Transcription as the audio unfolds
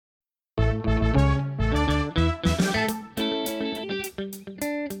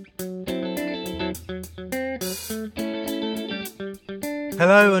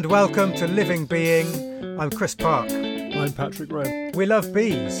Hello and welcome to Living Being. I'm Chris Park. I'm Patrick Wren. We love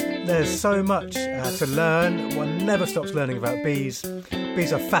bees. There's so much to learn. One never stops learning about bees.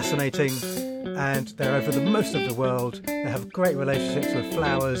 Bees are fascinating and they're over the most of the world. They have great relationships with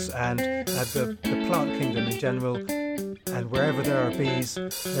flowers and the plant kingdom in general. And wherever there are bees,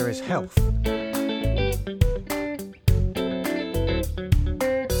 there is health.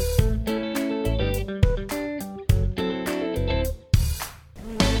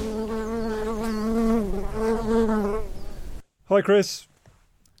 Hi, Chris.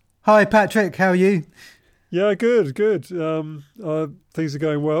 Hi, Patrick. How are you? Yeah, good. Things are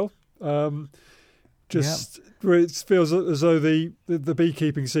going well. It feels as though the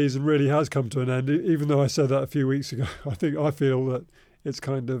beekeeping season really has come to an end. Even though I said that a few weeks ago, I feel that it's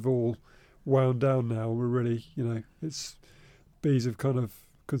kind of all wound down now. We're really, it's bees have kind of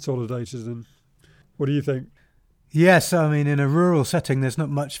consolidated. And what do you think? Yes, I mean, in a rural setting, there's not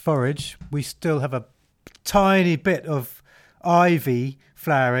much forage. We still have a tiny bit of ivy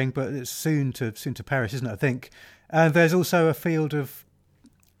flowering, but it's soon to perish, isn't it? I think. And there's also a field of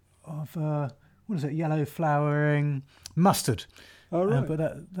yellow flowering mustard. Oh, right.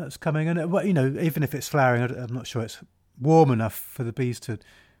 But that's coming, and even if it's flowering, I'm not sure it's warm enough for the bees to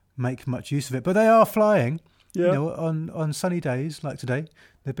make much use of it. But they are flying. Yeah. On sunny days like today,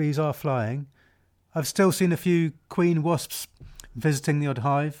 the bees are flying. I've still seen a few queen wasps visiting the odd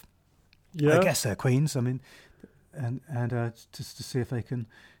hive. Yeah. I guess they're queens. I mean, and just to see if they can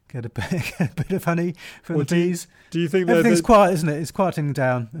get a bit of honey from the bees. Do you think everything's quiet, isn't it? It's quieting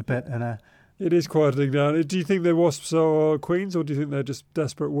down a bit, and it is quieting down. Do you think the wasps are queens, or do you think they're just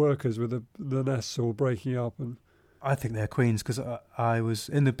desperate workers with the nests all breaking up? And I think they're queens because I was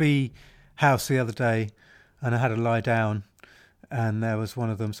in the bee house the other day, and I had to lie down, and there was one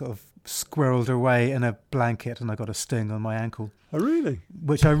of them sort of squirreled away in a blanket, and I got a sting on my ankle. Oh, really?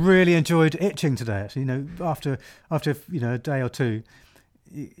 Which I really enjoyed itching today. Actually, after a day or two,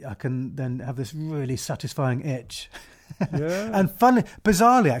 I can then have this really satisfying itch. Yeah. And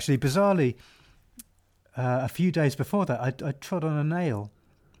bizarrely, a few days before that, I trod on a nail,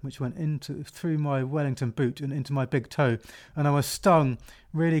 which went through my Wellington boot and into my big toe, and I was stung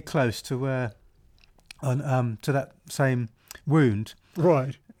really close to where, to that same wound.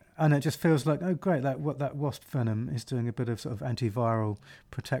 Right. And it just feels like, oh great, that wasp venom is doing a bit of sort of antiviral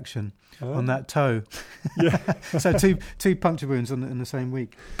protection on that toe. Yeah. So two puncture wounds in the same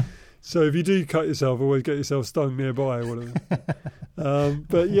week. So if you do cut yourself, always get yourself stung nearby or whatever.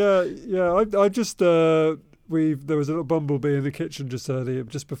 But I just there was a little bumblebee in the kitchen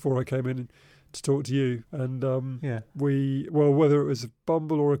just before I came in to talk to you, and whether it was a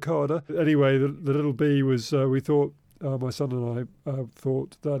bumble or a carder, anyway, the little bee was. We thought. My son and I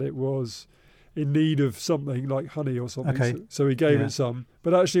thought that it was in need of something like honey or something, okay. so we gave it some,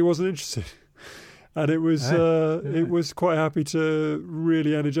 but actually wasn't interested. And it was quite happy to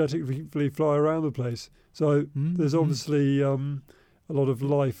really energetically fly around the place. So there's obviously a lot of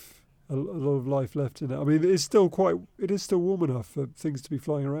life left in it. I mean, it is still warm enough for things to be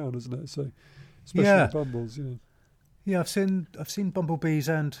flying around, isn't it? So especially bumbles, Yeah, I've seen bumblebees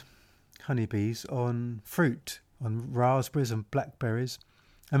and honeybees on fruit. On raspberries and blackberries,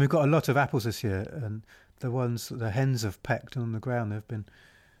 and we've got a lot of apples this year. And the hens have pecked on the ground. There've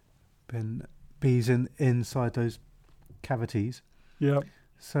been bees inside those cavities. Yeah.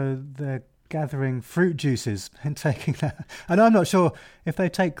 So they're gathering fruit juices and taking that. And I'm not sure if they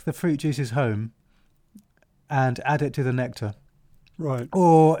take the fruit juices home and add it to the nectar, right?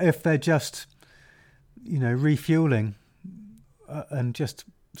 Or if they're just, refueling and just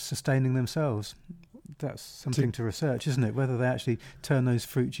sustaining themselves. That's something to research, isn't it? Whether they actually turn those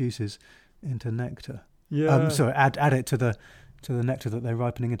fruit juices into nectar. Yeah. Add it to the nectar that they're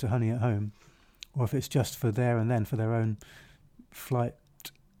ripening into honey at home, or if it's just for there and then for their own flight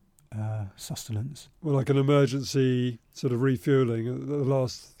sustenance. Well, like an emergency sort of refueling, the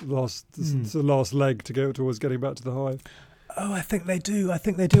last leg to go towards getting back to the hive. Oh, I think they do. I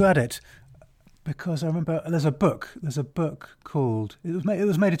think they do add it. Because I remember there's a book called it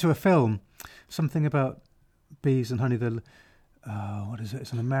was made into a film, something about bees and honey. What is it?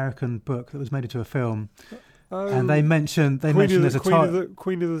 It's an American book that was made into a film, and they mention there's a title.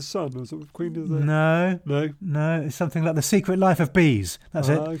 Queen of the Sun, was it Queen of the? No, it's something like The Secret Life of Bees. That's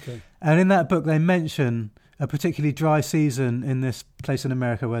it. Okay. And in that book, they mention a particularly dry season in this place in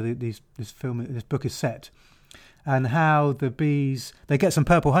America where this book is set, and how the bees they get some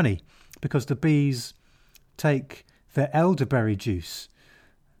purple honey. Because the bees take the elderberry juice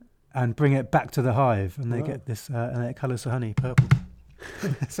and bring it back to the hive, and they get this, and it colours the honey purple.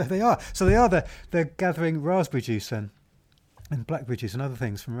 So they're gathering raspberry juice then, and blackbridges and other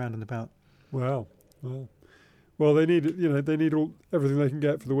things from around and about. Wow. Well, they need everything they can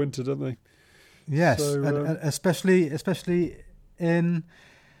get for the winter, don't they? Yes, So, and especially in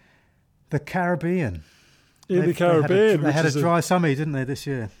the Caribbean. The Caribbean, they had a dry summer, didn't they, this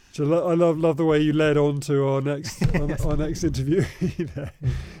year? I love the way you led on to our next our next interview there,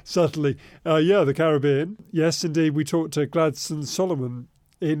 subtly. The Caribbean. Yes, indeed. We talked to Gladstone Solomon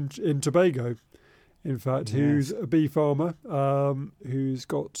in Tobago, in fact, who's a bee farmer, who's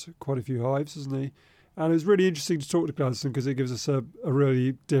got quite a few hives, hasn't he? And it was really interesting to talk to Gladstone because it gives us a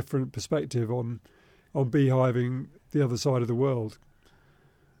really different perspective on beehiving the other side of the world.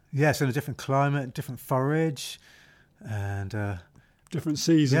 Yes, in a different climate, different forage, and different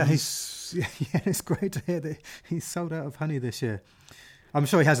seasons. It's great to hear that he's sold out of honey this year. I'm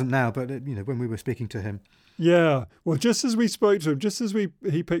sure he hasn't now, but when we were speaking to him. Yeah, well, just as we spoke to him, just as he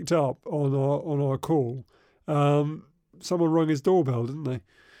picked up on our call, someone rung his doorbell, didn't they?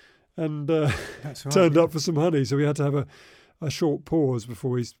 And That's right, turned up for some honey, so we had to have a short pause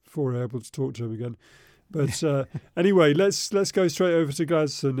before we were able to talk to him again. But anyway, let's go straight over to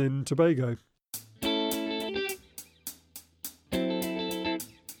Gladstone in Tobago.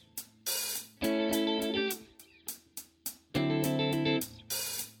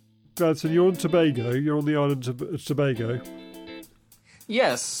 Gladstone, you're on Tobago. You're on the island of Tobago.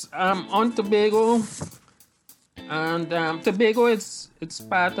 Yes, on Tobago, and Tobago it's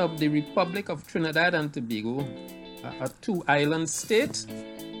part of the Republic of Trinidad and Tobago, a two-island state.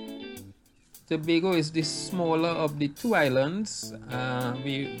 Tobago is the smaller of the two islands.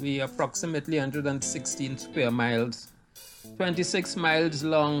 We approximately 116 square miles, 26 miles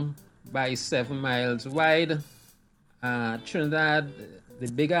long by 7 miles wide. Trinidad,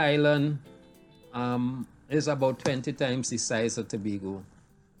 the big island, is about 20 times the size of Tobago,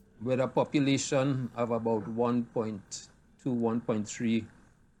 with a population of about 1.2, 1.3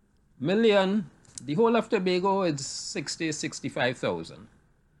 million. The whole of Tobago is 65,000.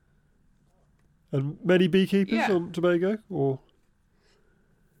 And many beekeepers on Tobago, or?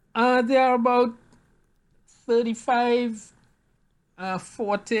 There are about 35,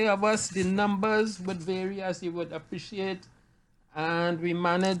 40 of us. The numbers would vary, as you would appreciate. And we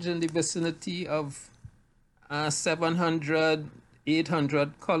manage in the vicinity of 700,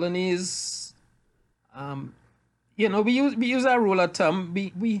 800 colonies. We use a rule of thumb.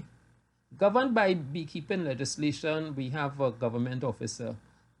 We governed by beekeeping legislation. We have a government officer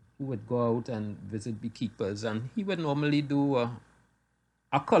who would go out and visit beekeepers, and he would normally do a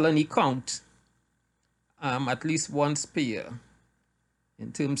colony count at least once per year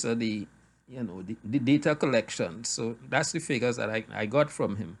in terms of the data collection. So that's the figures that I got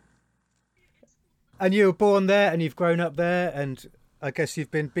from him. And you were born there, and you've grown up there, and I guess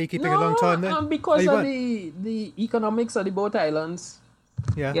you've been beekeeping a long time there? Because of the economics of the both islands.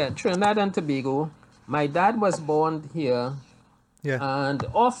 Yeah, Trinidad and Tobago. My dad was born here. Yeah. And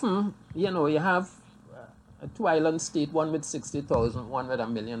often, you have a two-island state, one with 60,000, one with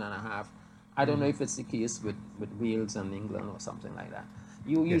 1.5 million. I don't know if it's the case with Wales and England or something like that.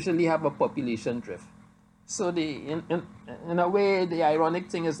 You usually have a population drift. So in a way, the ironic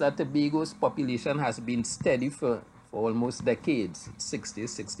thing is that Tobago's population has been steady for almost decades,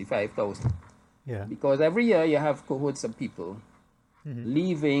 65,000. Yeah. Because every year you have cohorts of people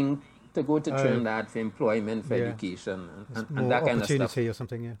leaving to go to Trinidad for employment, for education, and that kind of stuff. Opportunity or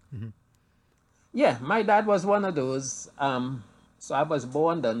something, yeah. Mm-hmm. Yeah, my dad was one of those. So I was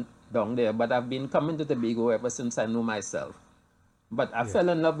born down there, but I've been coming to Tobago ever since I know myself. But I fell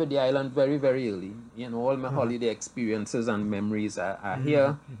in love with the island very, very early. All my holiday experiences and memories are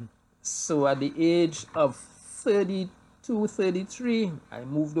here. Mm-hmm. So at the age of 32, 33, I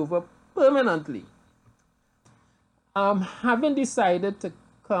moved over permanently. Having decided to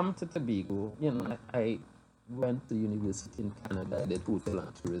come to Tobago, I went to university in Canada. I did hotel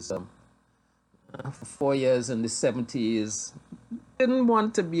and tourism for 4 years in the 70s. Didn't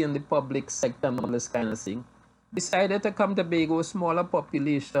want to be in the public sector and all this kind of thing. Decided to come to Tobago, smaller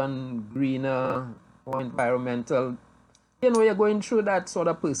population, greener, more environmental. You're going through that sort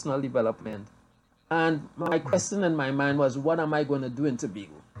of personal development. And my question in my mind was, what am I going to do in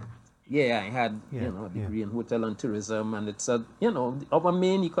Tobago? Yeah, I had, a degree in hotel and tourism, and it's our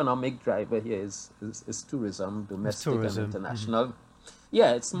main economic driver here is tourism, domestic and international. Mm-hmm.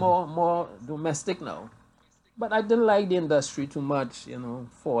 Yeah, it's more domestic now. But I didn't like the industry too much,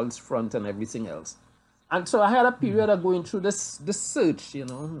 false front and everything else. And so I had a period of going through this search,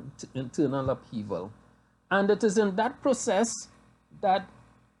 internal upheaval. And it is in that process that,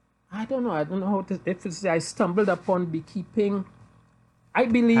 I don't know I stumbled upon beekeeping. I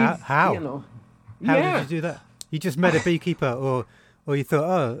believe, How? How did you do that? You just met a beekeeper, or you thought,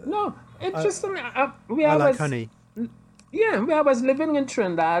 oh, No, it's just I like honey. Yeah, where I was living in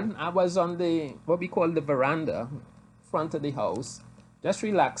Trinidad, I was on the what we call the veranda, front of the house, just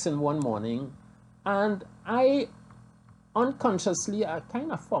relaxing one morning, and I unconsciously I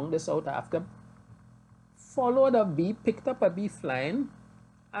kind of found this out after. Followed a bee, picked up a bee flying,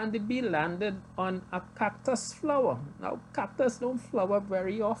 and the bee landed on a cactus flower. Now, cactus don't flower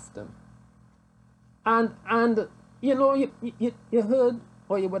very often. And you know, you heard,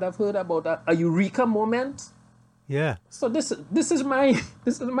 or you would have heard about a eureka moment. Yeah. So this is my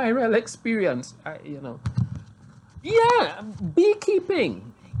real experience. Yeah,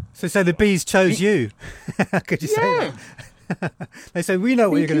 beekeeping. So the bees chose you. Could you say that? They say, we know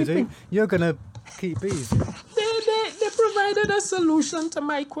what you're going to do. You're going to keep bees. They provided a solution to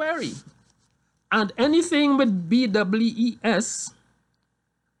my query. And anything with BWES,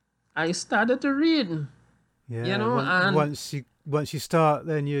 I started to read. Yeah. You know, and once you start,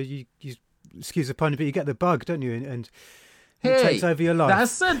 then you excuse the pun, but you get the bug, don't you? And hey, it takes over your life.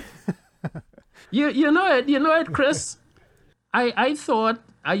 That's it. you know it, Chris. I thought,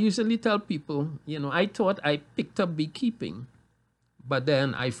 I usually tell people, I thought I picked up beekeeping, but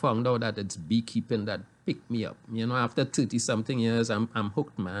then I found out that it's beekeeping that picked me up. After 30 something years, I'm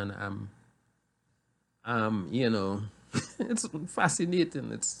hooked, man. It's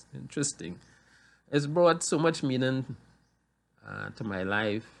fascinating. It's interesting. It's brought so much meaning to my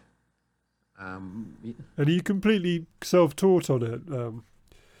life. And are you completely self-taught on it?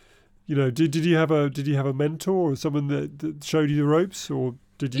 Did you have a mentor or someone that showed you the ropes, or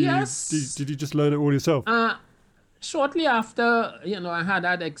did you did you just learn it all yourself? Shortly after, I had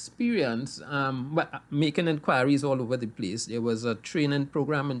that experience, making inquiries all over the place. There was a training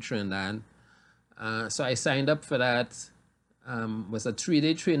program in Trinidad, so I signed up for that. Was a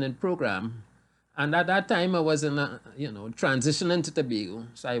 3-day training program. And at that time, I was in transitioning to Tobago.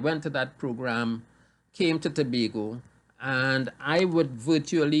 So I went to that program, came to Tobago, and I would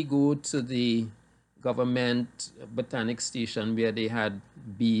virtually go to the government botanic station where they had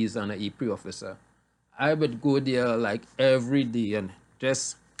bees and an apiary officer. I would go there like every day and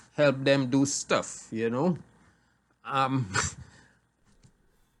just help them do stuff,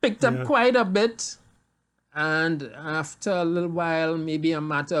 Picked up quite a bit. And after a little while, maybe a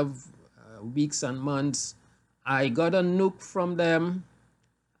matter of weeks and months, I got a nuke from them,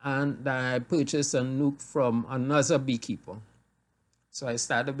 and I purchased a nuke from another beekeeper. So I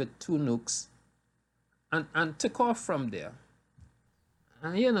started with 2 nukes and took off from there.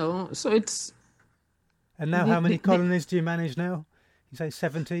 So it's... And now how many colonies do you manage now? You say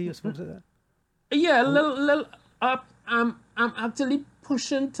 70 or something like that? Yeah, a little up. I'm actually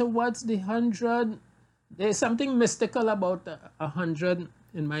pushing towards the 100. There's something mystical about 100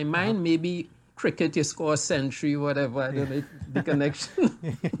 in my mind. Maybe cricket, you score a century, whatever. I don't know the connection.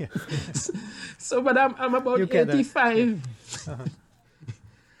 So, but I'm about 85. Uh-huh.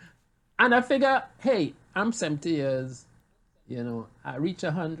 And I figure, hey, I'm 70 years. I reach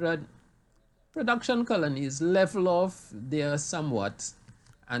 100. Production colonies level off there somewhat,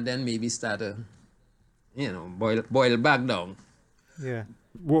 and then maybe start to, boil back down. Yeah.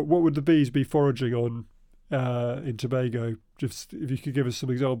 What would the bees be foraging on in Tobago? Just if you could give us some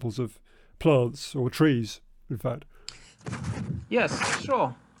examples of plants or trees, in fact. Yes,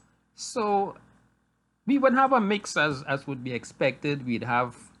 sure. So we would have a mix as would be expected. We'd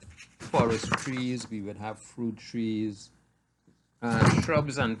have forest trees, we would have fruit trees,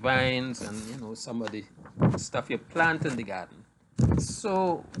 shrubs and vines, and some of the stuff you plant in the garden.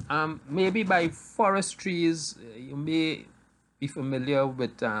 So maybe by forest trees, you may be familiar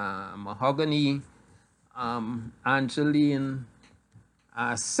with mahogany, Angeline,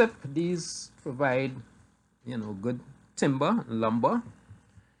 SIP. These provide, good timber, lumber.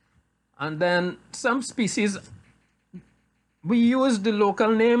 And then some species, we use the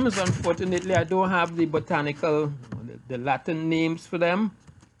local names. Unfortunately, I don't have the botanical, the Latin names for them.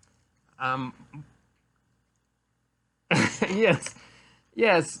 Yes.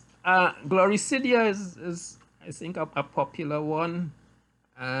 Gloricidia is I think a popular one,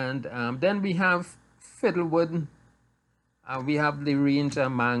 and then we have fiddlewood. We have the range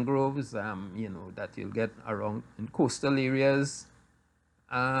of mangroves, that you'll get around in coastal areas.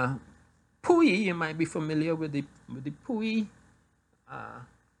 Pui, you might be familiar with the pui.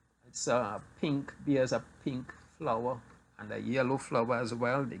 It's a pink. There's a pink flower and a yellow flower as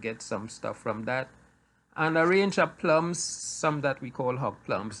well. They get some stuff from that. And a range of plums, some that we call hog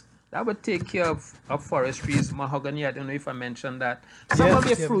plums. That would take care of forest trees. Mahogany, I don't know if I mentioned that. Some of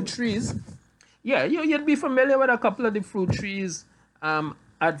the fruit trees. Yeah, you'd be familiar with a couple of the fruit trees.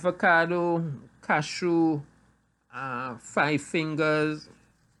 Avocado, cashew, Five Fingers,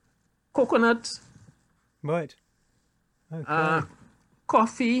 coconut, Right. Okay.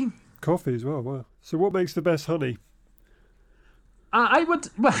 coffee. Coffee as well. Wow. So what makes the best honey? I would,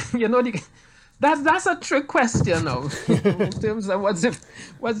 well, that's a trick question now. In terms of what's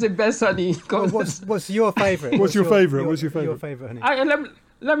the best honey? Well, what's your favourite? What's your favourite? What's your Your favourite? favourite honey.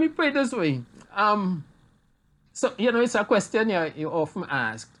 Let me put it this way. So it's a question you often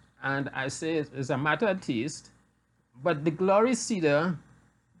asked, and I say it's a matter of taste. But the Glory Cedar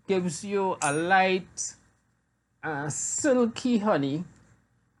gives you a light, silky honey,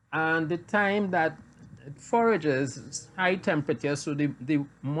 and the time that it forages, it's high temperature, so the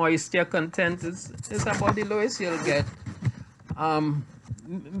moisture content is about the lowest you'll get.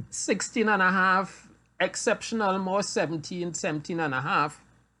 16 and a half, exceptional more 17 and a half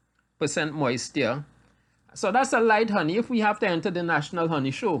percent moisture. So that's a light honey. If we have to enter the National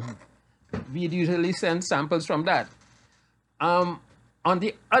Honey Show, we'd usually send samples from that. On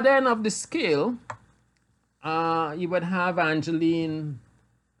the other end of the scale, you would have Angeline.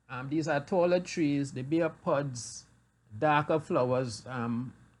 These are taller trees. They bear pods, darker flowers,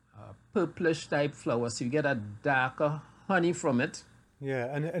 purplish type flowers. So you get a darker honey from it.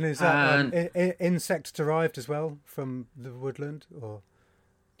 Yeah, and is that insect derived as well from the woodland, or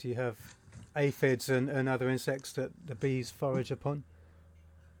do you have aphids and other insects that the bees forage upon?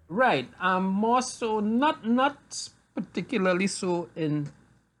 Right. More so, not particularly so in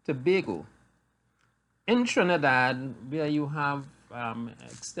Tobago. In Trinidad, where you have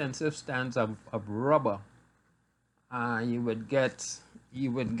extensive stands of rubber, you would get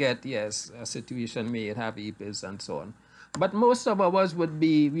yes, a situation may have aphids and so on. But most of ours would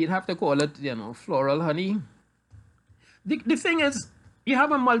be, we'd have to call it, floral honey. The thing is, you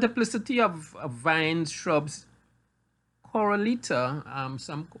have a multiplicity of vines, shrubs. Coralita,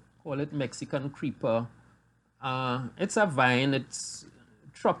 some call it Mexican creeper. It's a vine, it's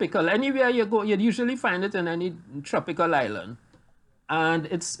tropical. Anywhere you go, you'd usually find it in any tropical island. And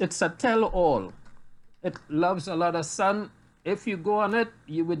it's a tell-all. It loves a lot of sun. If you go on it,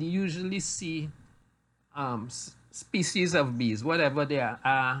 you would usually see species of bees, whatever they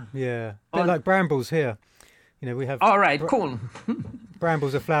are. Yeah, a bit like brambles here. We have. All right, cool.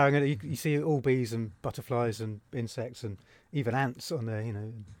 Brambles are flowering, and you see all bees and butterflies and insects and even ants on there.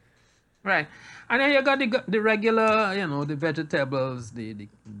 Right, and then you got the regular, the vegetables, the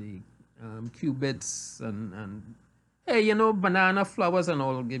cubits and hey, banana flowers and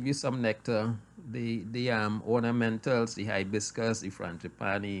all give you some nectar. The ornamentals, the hibiscus, the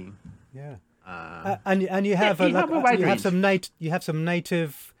frangipani. Yeah. And you have you have some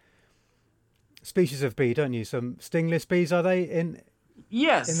native species of bee, don't you? Some stingless bees, are they in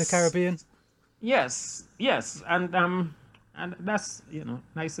the Caribbean? Yes, and that's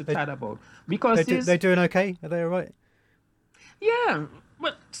nice to chat about because they're doing okay. Are they all right? Yeah,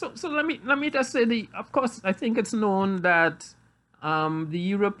 but so let me just say of course I think it's known that the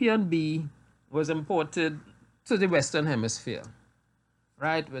European bee was imported to the Western Hemisphere,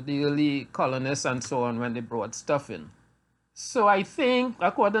 right, with the early colonists and so on when they brought stuff in. So I think,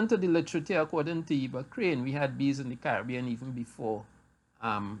 according to the literature, according to Eva Crane, we had bees in the Caribbean even before,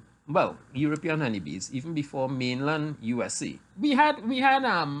 European honeybees, even before mainland USA. We had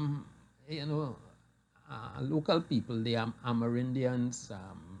local people, the Amerindians,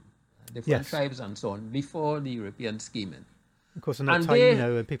 different tribes and so on, before the Europeans came in. Of course, and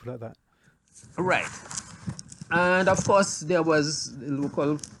Taino and people like that. Right. And of course, there was the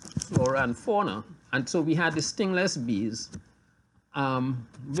local flora and fauna. And so we had the stingless bees,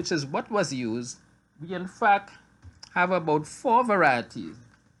 which is what was used. We, in fact, have about 4 varieties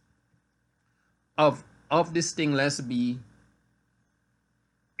of the stingless bee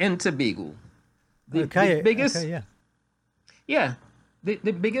in Tobago. The biggest, okay, yeah. Yeah,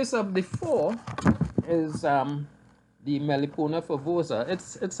 the biggest of the 4 is the Melipona favosa.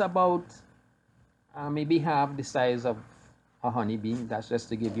 It's about maybe half the size of a honeybee. That's just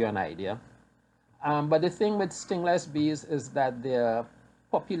to give you an idea. But the thing with stingless bees is that their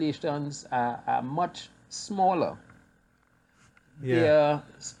populations are much smaller. Yeah.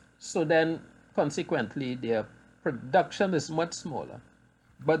 So then, consequently, their production is much smaller.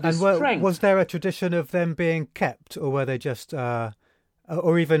 But the strength... Was there a tradition of them being kept, or were they just...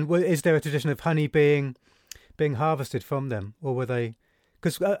 or even, is there a tradition of honey being harvested from them? Or were they...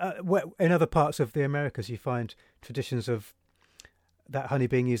 Because in other parts of the Americas, you find traditions of that honey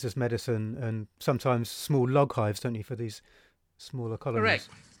being used as medicine, and sometimes small log hives, don't you, for these smaller colonies? Correct.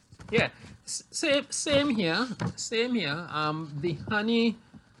 Yeah. Same here. The honey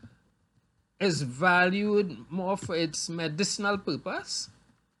is valued more for its medicinal purpose,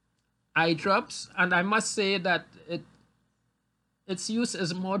 eye drops, and I must say that its use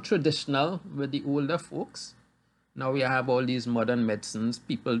is more traditional with the older folks. Now we have all these modern medicines.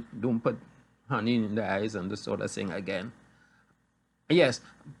 People don't put honey in their eyes and this sort of thing again. Yes,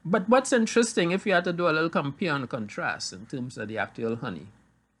 but what's interesting, if you had to do a little compare and contrast in terms of the actual honey,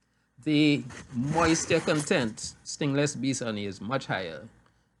 the moisture content, stingless bees honey, is much higher,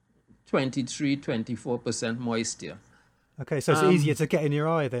 23-24% moisture. Okay, so it's easier to get in your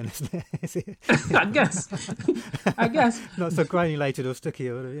eye then, isn't it? Is it? I guess. Not so granulated or sticky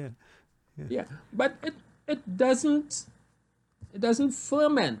or whatever, Yeah, but it doesn't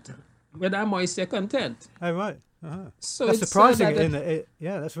ferment with that moisture content. Oh, right. Uh-huh. So that's it's surprising. so that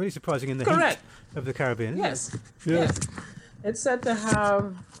That's really surprising in the correct. heat of the Caribbean. Isn't Yes. Yeah. Yes. It's said to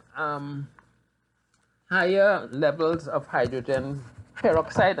have higher levels of hydrogen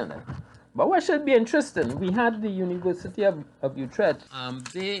peroxide in it. But what should be interesting, we had the University of Utrecht.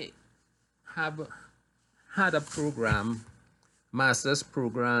 They have had a program, master's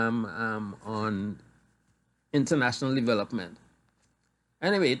program on international development.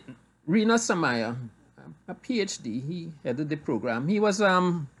 Anyway, Rina Samaya, a PhD, he headed the program. He was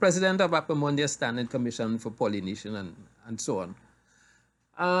president of Upper Mondia Standing Commission for Pollination and so on.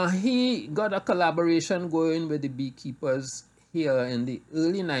 He got a collaboration going with the beekeepers here in the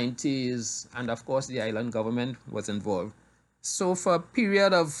early 90s, and of course the island government was involved. So for a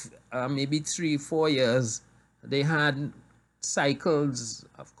period of maybe 3-4 years, they had cycles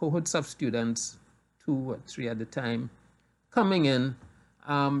of cohorts of students, 2 or 3 at a time, coming in.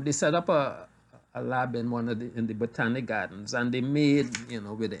 They set up a lab in in the botanic gardens, and they made,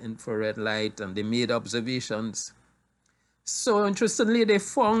 with the infrared light, and they made observations. So interestingly, they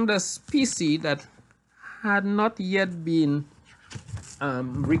found a species that had not yet been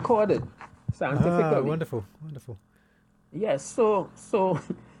recorded scientifically. Ah, wonderful. Yes, so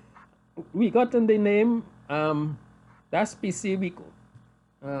we got in the name, that species,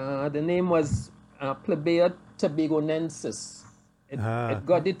 the name was Plebea tobagonensis. It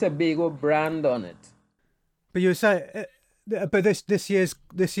got the Tobago brand on it. But you say, but this year's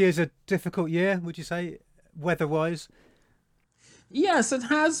a difficult year, would you say, weather-wise? Yes, it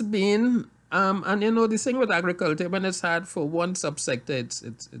has been. And the thing with agriculture, when it's hard for one subsector,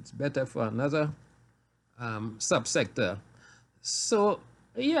 it's better for another subsector. So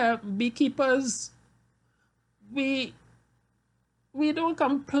yeah, beekeepers, we don't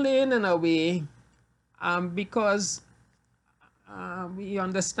complain in a way, because we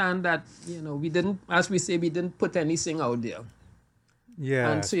understand that we didn't put anything out there.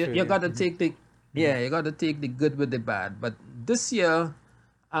 Yeah. And so you got to take the good with the bad. But this year,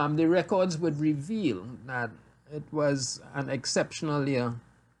 the records would reveal that it was an exceptional year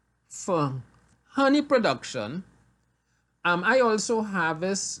for honey production. I also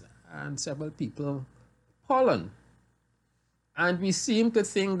harvest, and several people, pollen. And we seem to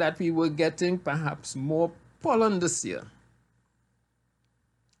think that we were getting perhaps more pollen this year.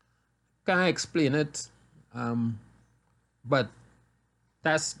 Can't explain it, but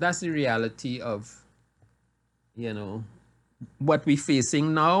that's the reality of, what we're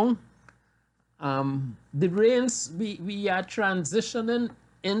facing now. The rains, we are transitioning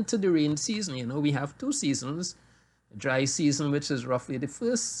into the rain season. We have 2 seasons. Dry season, which is roughly the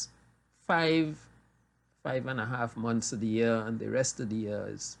first 5.5 months of the year, and the rest of the year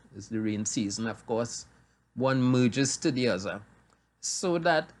is the rain season. Of course, one merges to the other. So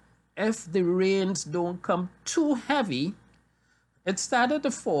that if the rains don't come too heavy, it started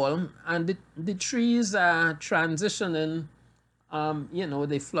to fall, and the trees are transitioning.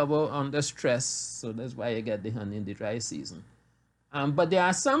 They flower under stress, so that's why you get the honey in the dry season. But there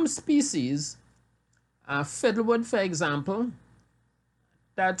are some species, fiddlewood, for example,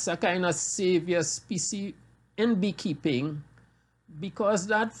 that's a kind of savior species in beekeeping, because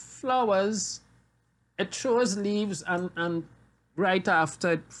that flowers, it throws leaves and right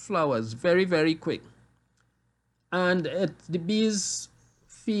after it flowers very, very quick. And the bees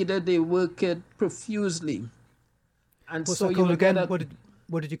feed it, they work it profusely. And what's so that called you again? get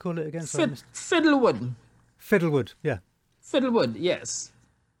What did you call it again? Sorry, fiddlewood. Fiddlewood, yeah. Fiddlewood, yes.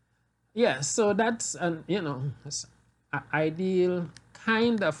 Yeah, so that's an ideal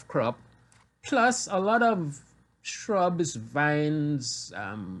kind of crop, plus a lot of shrubs, vines,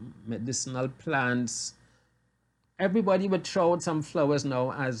 medicinal plants. Everybody would throw out some flowers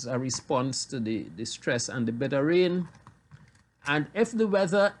now as a response to the stress and the bitter rain. And if the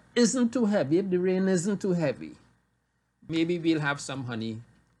weather isn't too heavy, if the rain isn't too heavy, maybe we'll have some honey.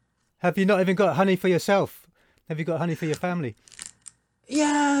 Have you not even got honey for yourself? Have you got honey for your family?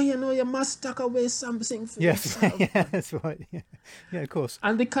 yeah, you must tuck away something for Yes, yourself. yeah, that's right. Yeah, yeah, of course.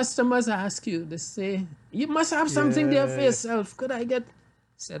 And the customers ask you, they say, you must have something there for Yeah, yeah. yourself. Could I get?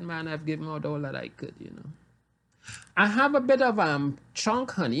 Said, man, I've given out all that I could. I have a bit of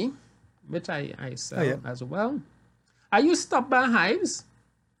chunk honey, which I sell yeah. as well. I use stop-bar hives.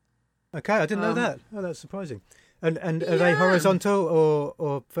 Okay, I didn't know that. Oh, that's surprising. And are they horizontal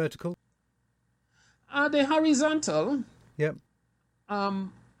or vertical? They're horizontal, Yep.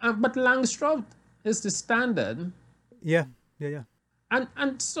 but Langstroth is the standard. Yeah, yeah, yeah.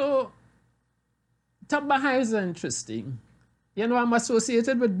 And so top-bar hives are interesting. I'm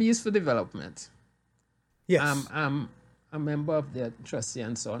associated with Bees for Development. Yes. I'm a member of their trustee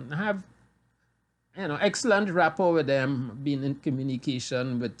and so on. I have, excellent rapport with them, been in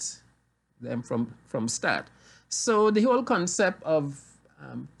communication with them from start. So the whole concept of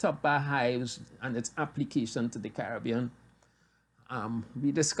top-bar hives and its application to the Caribbean,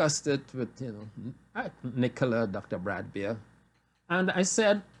 we discussed it with, Nicola, Dr. Bradbeer. And I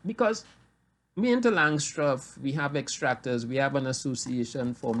said, because me and Langstroth, we have extractors. We have an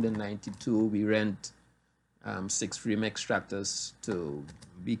association formed in 92. We rent 6 frame extractors to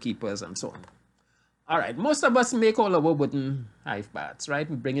beekeepers and so on. All right, most of us make all our wooden hive baths, right?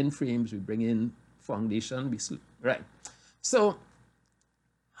 We bring in frames, we bring in foundation, right? So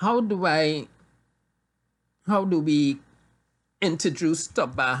how do we introduce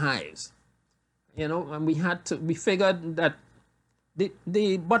top-bar hives? And we figured that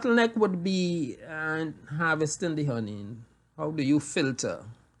the bottleneck would be harvesting the honey. How do you filter?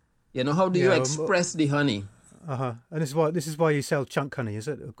 How do you express the honey? And this is why you sell chunk honey, is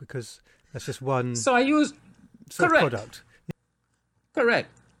it? Because that's just one. So I use product. Correct.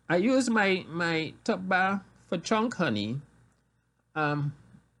 I use my top-bar for chunk honey. But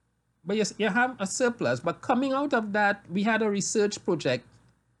yes, you have a surplus. But coming out of that, we had a research project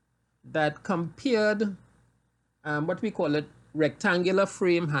that compared what we call it rectangular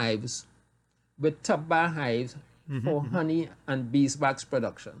frame hives with top-bar hives for honey and beeswax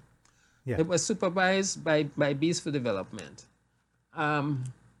production. Yeah. It was supervised by Bees for Development.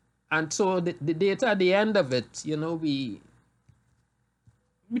 And so the data at the end of it, we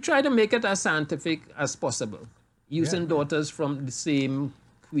try to make it as scientific as possible, using daughters from the same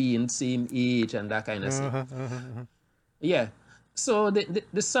queen, same age, and that kind of thing. Yeah. So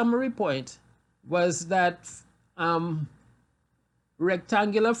the summary point was that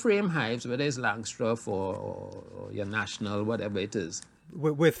rectangular frame hives, whether it's Langstroth or your national, whatever it is.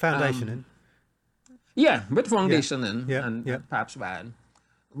 With foundation in? Yeah, with foundation in Yeah, and yeah. perhaps bad,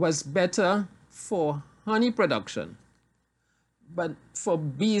 was better for honey production. But for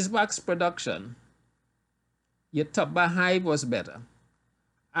beeswax production, your top-bar hive was better.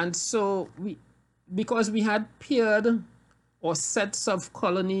 And so because we had paired or sets of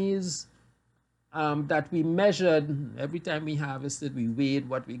colonies that we measured every time we harvested, we weighed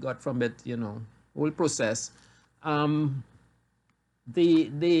what we got from it, whole process.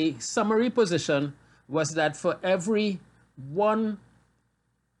 The summary position was that for every 1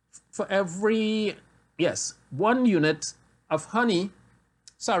 unit of honey,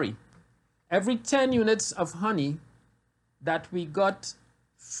 every 10 units of honey that we got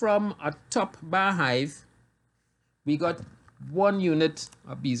from a top-bar hive, we got 1 unit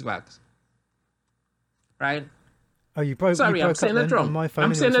of beeswax. Right? Oh, you broke. Sorry, you broke I'm saying up it then wrong. on my phone.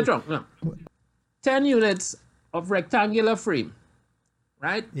 I'm saying it wrong. No. 10 units of rectangular frame,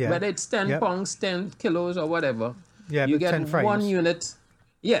 right? Yeah. Whether it's 10 Yep. pounds, 10 kilos, or whatever. Yeah, you but get 10 frames. 1 unit.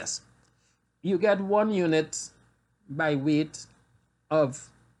 Yes. You get 1 unit by weight of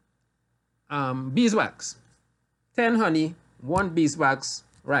beeswax. 10 honey, 1 beeswax,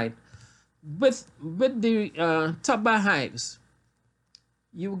 right? With the top-bar hives,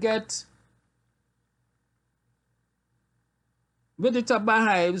 you get... With the top-bar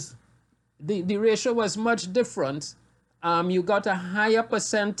hives, the ratio was much different. You got a higher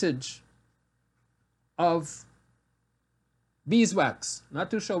percentage of beeswax.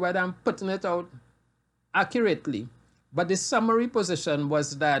 Not too sure whether I'm putting it out accurately, but the summary position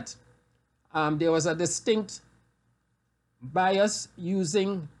was that there was a distinct bias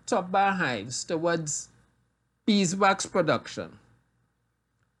using top-bar hives towards beeswax production.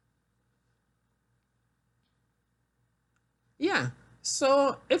 Yeah,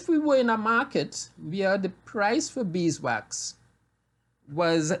 so if we were in a market where the price for beeswax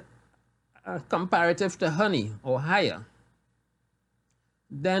was comparative to honey or higher,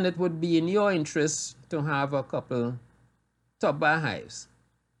 then it would be in your interest to have a couple top-bar hives.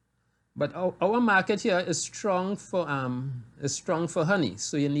 But our market here is strong for honey,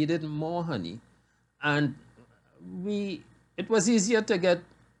 so you needed more honey, and it was easier to get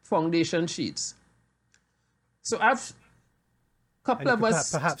foundation sheets. So I've couple And you of could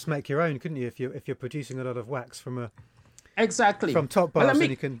us perhaps make your own, couldn't you? If you're producing a lot of wax from exactly top Well, bars, then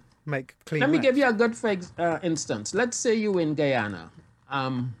you can make clean. let me wax. give you a good instance. Let's say you're in Guyana,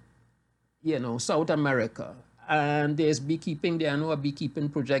 South America, and there's beekeeping there. I know beekeeping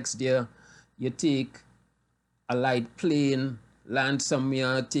projects there. You take a light plane, land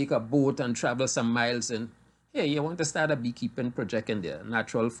somewhere, take a boat and travel some miles and hey, you want to start a beekeeping project in there,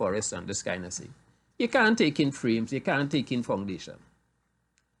 natural forest and this kind of thing. You can't take in frames, you can't take in foundation.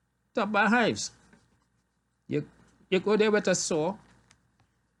 Top bar hives. You go there with a saw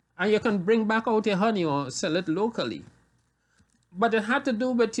and you can bring back out your honey or sell it locally. But it had to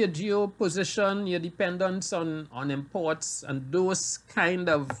do with your geo position, your dependence on imports and those kind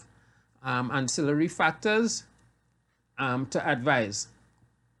of ancillary factors to advise.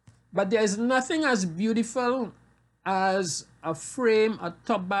 But there is nothing as beautiful as a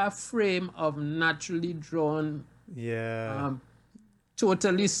top bar frame of naturally drawn,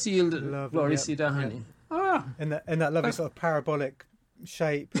 totally sealed Floricida honey. Ah. In that lovely sort of parabolic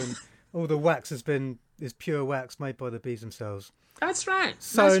shape, and all the wax is pure wax made by the bees themselves. That's right.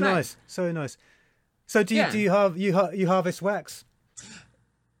 So nice. So do you harvest wax?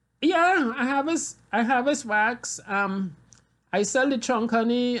 Yeah, I harvest wax. I sell the trunk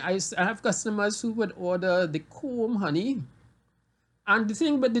honey. I have customers who would order the comb honey. And the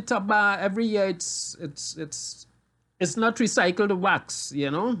thing with the top bar, every year it's not recycled wax,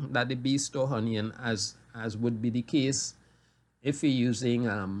 that the bees store honey in, as would be the case if you're using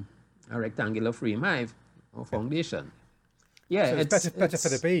a rectangular frame hive or foundation. Yeah, so it's better for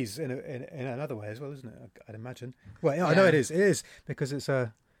the bees in another way as well, isn't it? I'd imagine. Well, yeah. I know it is. It is because it's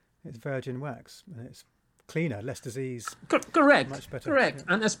virgin wax and it's cleaner, less disease. Correct. Much better. Correct.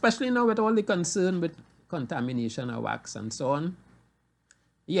 Yeah. And especially now with all the concern with contamination of wax and so on.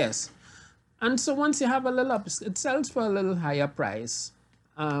 Yes. And so once you have it sells for a little higher price.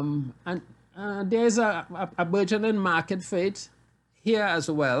 And there's a burgeoning market for it here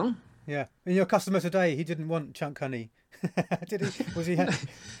as well. Yeah. And your customer today, he didn't want chunk honey. Did he? Was he?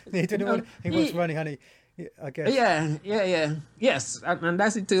 He didn't want. He wants runny honey, I guess. Yeah. Yes, and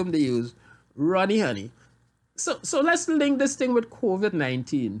that's the term they use, runny honey. So let's link this thing with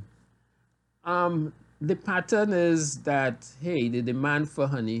COVID-19. The pattern is that the demand for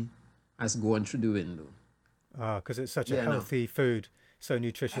honey has gone through the window. Because it's such a healthy food, so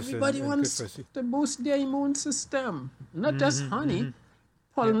nutritious. Everybody wants to boost their immune system, not just honey.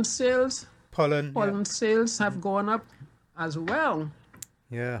 Pollen sales. Pollen sales have gone up as well.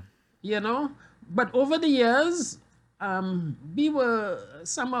 Yeah. But over the years, some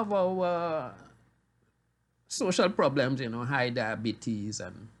of our social problems, high diabetes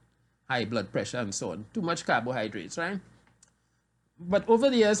and high blood pressure and so on, too much carbohydrates, right? But over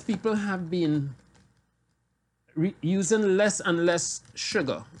the years, people have been using less and less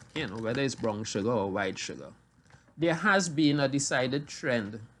sugar, whether it's brown sugar or white sugar. There has been a decided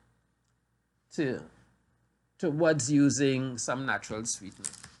trend towards using some natural sweetener.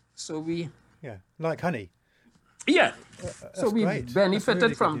 So we... Yeah, like honey. Yeah. So we great. benefited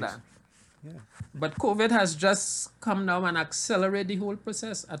really from that. Yeah. But COVID has just come now and accelerated the whole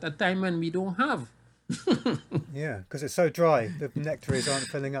process at a time when we don't have. Yeah, because it's so dry. The nectaries aren't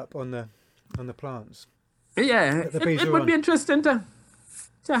filling up on the plants. Yeah, it would be interesting to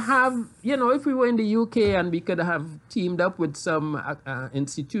have, if we were in the UK and we could have teamed up with some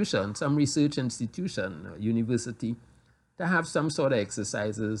institution, some research institution, university, to have some sort of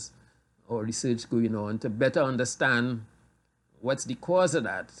exercises or research going on to better understand what's the cause of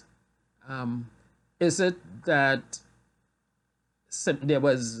that. Is it that there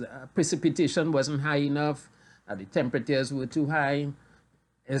was precipitation wasn't high enough, the temperatures were too high?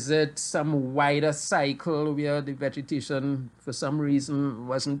 Is it some wider cycle where the vegetation, for some reason,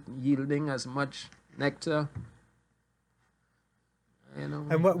 wasn't yielding as much nectar?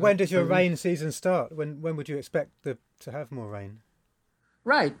 And when does your rain season start? When would you expect to have more rain?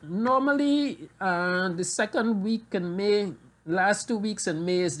 Right. Normally, the second week in May, last 2 weeks in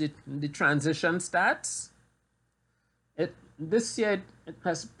May is the transition starts. This year it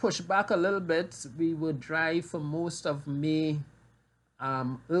has pushed back a little bit. We were dry for most of May.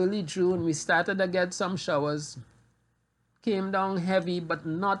 Early June, we started to get some showers. Came down heavy, but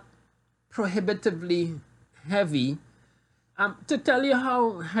not prohibitively heavy. To tell you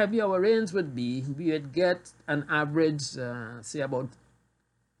how heavy our rains would be, we would get an average, I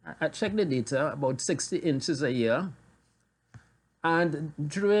checked the data, about 60 inches a year. And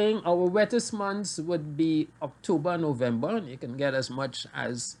during our wettest months would be October, November. You can get as much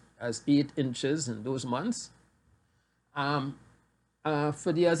as 8 inches in those months. Um,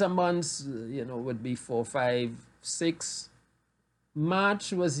 for the other months, would be 4, 5, 6.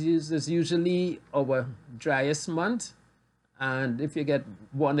 March is usually our driest month. And if you get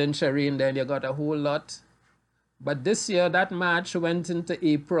 1 inch of rain, then you got a whole lot. But this year, that March went into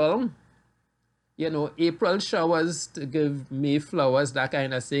April. April showers to give May flowers, that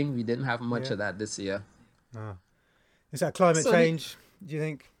kind of thing. We didn't have much of that this year. Oh. Is that climate change, do you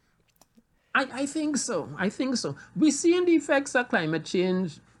think? I think so. We're seeing the effects of climate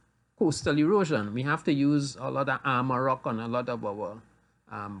change, coastal erosion. We have to use a lot of armor rock on a lot of our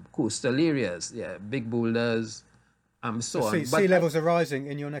coastal areas. Yeah, big boulders, so on. Sea levels are rising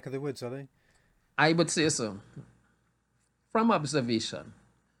in your neck of the woods, are they? I would say so, from observation.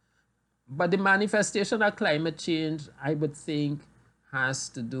 But the manifestation of climate change, I would think, has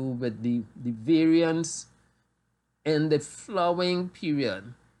to do with the variance in the flowering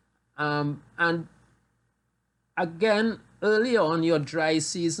period. And again, early on, your dry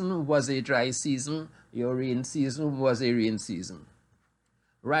season was a dry season, your rain season was a rain season.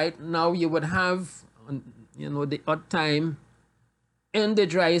 Right now, you would have, the odd time in the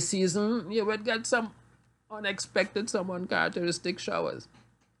dry season, you would get some unexpected, some uncharacteristic showers.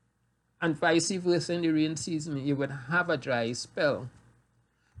 And vice versa, in the rain season, you would have a dry spell.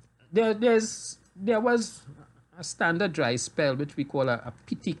 There was a standard dry spell, which we call a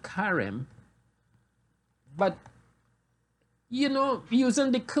piti karem. But,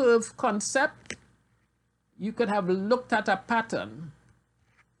 using the curve concept, you could have looked at a pattern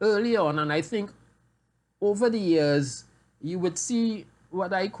early on, and I think over the years, you would see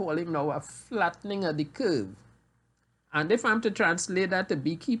what I call him now a flattening of the curve. And if I'm to translate that to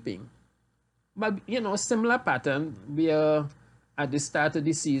beekeeping, but, similar pattern where at the start of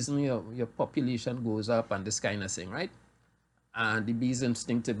the season, your population goes up and this kind of thing, right? And the bees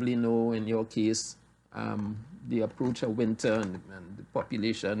instinctively know, in your case, the approach of winter and the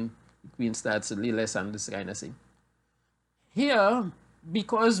population, the queen starts to lay less and this kind of thing. Here,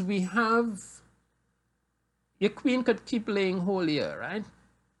 because we have, your queen could keep laying whole year, right?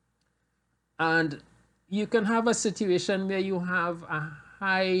 And you can have a situation where you have a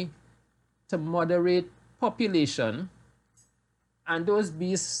high to moderate population, and those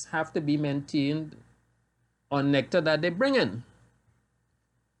bees have to be maintained on nectar that they bring in.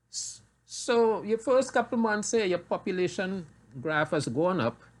 So your first couple months, say your population graph has gone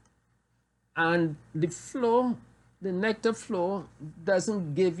up, and the nectar flow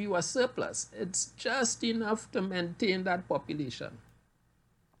doesn't give you a surplus. It's just enough to maintain that population.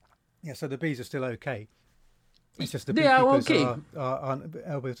 Yeah, so the bees are still okay. It's just the they are okay. aren't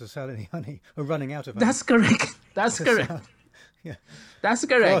able to sell any honey, or running out of honey. That's correct. That's correct. Yeah. That's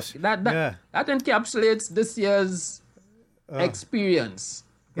correct. Gosh, that encapsulates this year's experience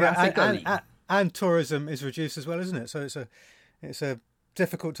graphically. And tourism is reduced as well, isn't it? So it's a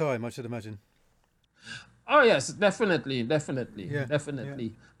difficult time, I should imagine. Oh yes, definitely. Yeah.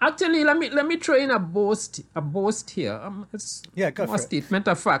 Actually, let me throw in a boast here. It's go more for statement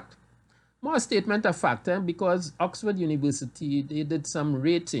of fact. More statement of fact, because Oxford University, they did some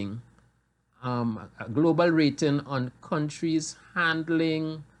rating, a global rating on countries'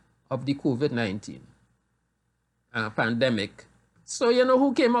 handling of the COVID-19 pandemic. So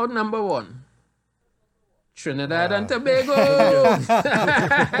who came out number 1? Trinidad and Tobago.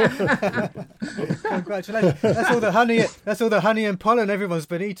 Congratulations! That's all the honey and pollen everyone's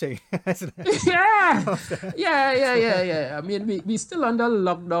been eating, isn't it? Yeah. I mean, we still under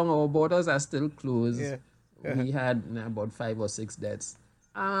lockdown. Our borders are still closed. Yeah. We had about 5 or 6 deaths.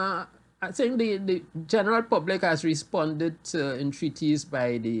 I think the general public has responded to entreaties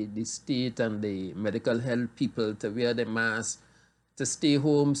by the state and the medical health people to wear the mask, to stay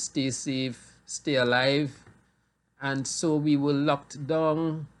home, stay safe, stay alive. And so we were locked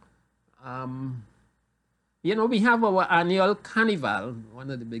down. We have our annual carnival, one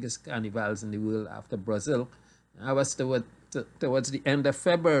of the biggest carnivals in the world after Brazil. I was towards the end of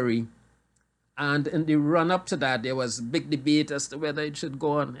February. And in the run-up to that, there was a big debate as to whether it should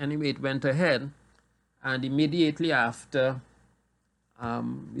go on. Anyway, it went ahead. And immediately after,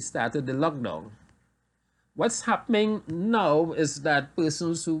 we started the lockdown. What's happening now is that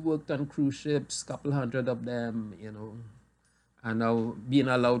persons who worked on cruise ships, a couple hundred of them, are now being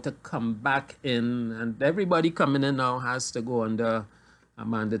allowed to come back in. And everybody coming in now has to go under a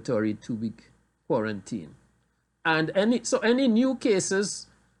mandatory 2-week quarantine. And any new cases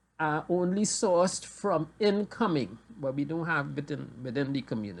are only sourced from incoming, but we don't have within the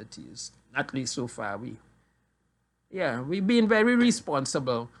communities, at least so far. We've been very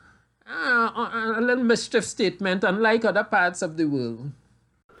responsible. A little mischief statement, unlike other parts of the world.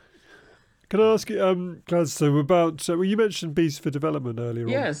 Can I ask you, Gladstone, about well, you mentioned Bees for Development earlier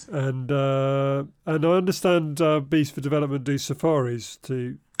Yes. on, and I understand Bees for Development do safaris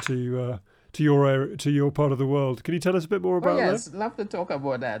to your area, to your part of the world. Can you tell us a bit more Oh about yes, love to talk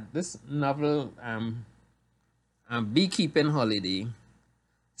about that. This novel, beekeeping holiday.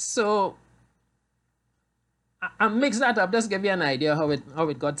 So I mix that up. Just give you an idea how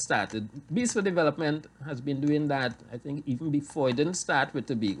it got started. Bees for Development has been doing that. I think even before it didn't start with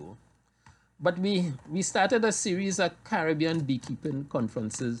Tobago, but we started a series of Caribbean beekeeping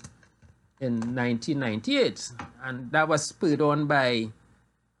conferences in 1998, and that was spurred on by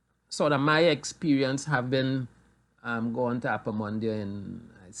sort of my experience having gone to Apamondia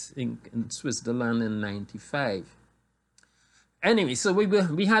I think in Switzerland in '95. Anyway, so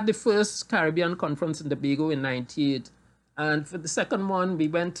we had the first Caribbean conference in Tobago in '98, and for the second one we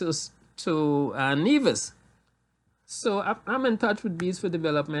went to Nevis. So I'm in touch with Bees for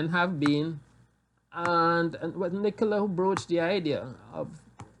Development, have been, and it was Nicola who broached the idea of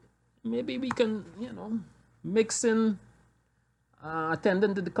maybe we can, mix in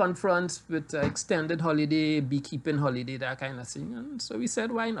attending to the conference with extended holiday, beekeeping holiday, that kind of thing. And so we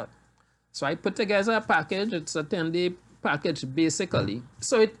said, why not? So I put together a package. It's a 10-day package, basically.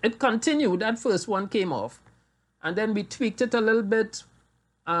 So it continued. That first one came off. And then we tweaked it a little bit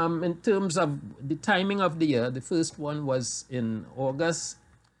in terms of the timing of the year. The first one was in August.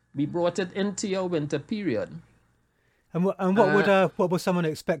 We brought it into your winter period. And what would someone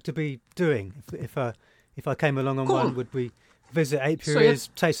expect to be doing if I came along on one? Would we visit apiaries,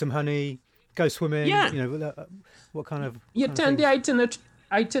 taste some honey, go swimming? Yeah. What kind of? Your 10-day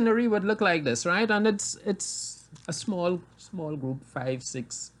itinerary would look like this, right? And it's a small group, 5,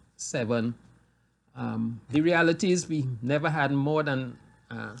 6, 7. The reality is we never had more than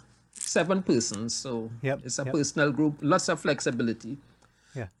 7 persons, so it's a personal group, lots of flexibility.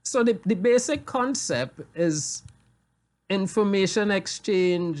 Yeah. So the basic concept is information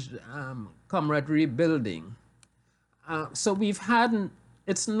exchange, camaraderie building. So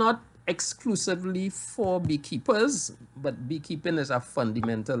it's not exclusively for beekeepers, but beekeeping is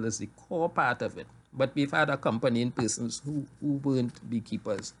is the core part of it. But we've had accompanying persons who weren't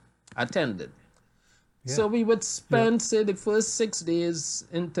beekeepers attended. Yeah. So we would spend, say, the first 6 days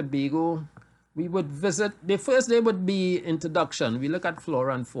in Tobago. We would visit. The first day would be introduction. We look at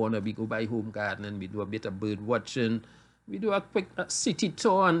flora and fauna. We go by home garden and we do a bit of bird watching. We do a quick city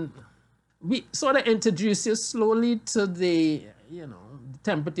tour, and we sort of introduce you slowly to the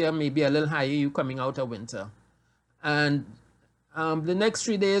temperature may be a little higher, you coming out of winter. And the next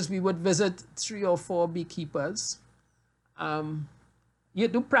 3 days, we would visit 3 or 4 beekeepers. You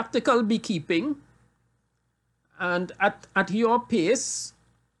do practical beekeeping, and at your pace,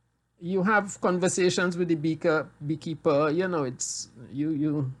 you have conversations with the beekeeper. It's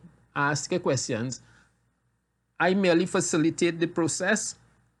you ask questions. I merely facilitate the process,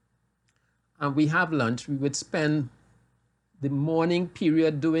 and we have lunch. We would spend the morning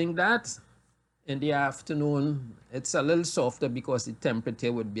period doing that. In the afternoon, it's a little softer because the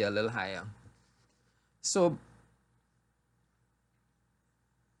temperature would be a little higher. So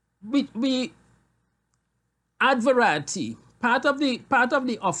we add variety. Part of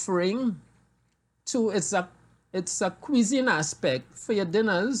the offering, too, it's a cuisine aspect. For your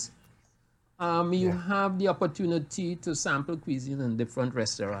dinners, you have the opportunity to sample cuisine in different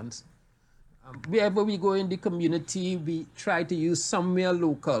restaurants. Wherever we go in the community, we try to use somewhere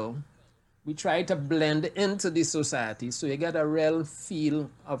local. We try to blend into the society, so you get a real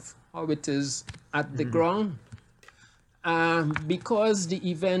feel of how it is at the ground. Because the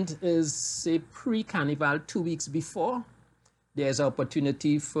event is, say, pre-carnival, 2 weeks before, there's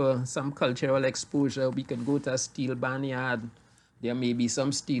opportunity for some cultural exposure. We can go to a steel band yard. There may be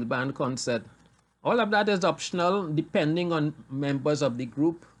some steel band concert. All of that is optional, depending on members of the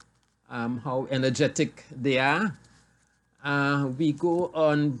group, how energetic they are. We go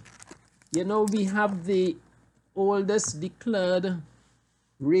on, we have the oldest declared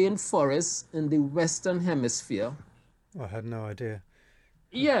rainforest in the Western Hemisphere. I had no idea.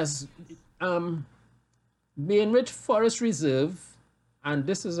 Yes. Bainbridge Forest Reserve, and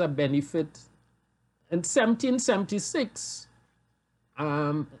this is a benefit. In 1776,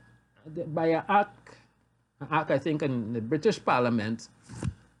 by an act, I think, in the British Parliament,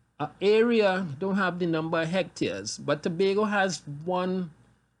 an area, don't have the number of hectares, but Tobago has one.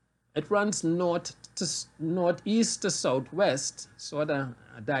 It runs northeast to southwest, sort of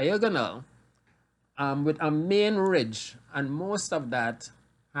a diagonal, with a main ridge, and most of that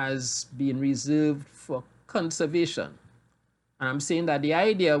has been reserved for conservation. And I'm saying that the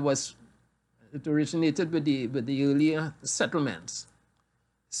idea it originated with the earlier settlements.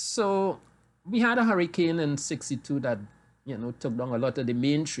 So we had a hurricane in '62 that, took down a lot of the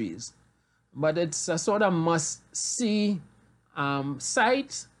main trees. But it's a sort of must-see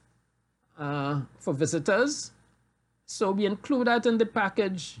site for visitors. So we include that in the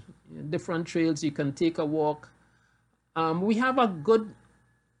package, different trails. You can take a walk. We have a good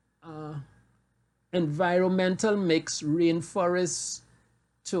environmental mix, rainforest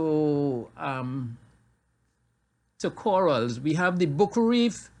to corals. We have the Buku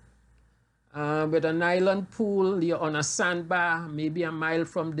Reef with an island pool. You're on a sandbar, maybe a mile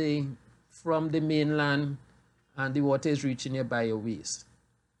from the mainland, and the water is reaching you by your waist.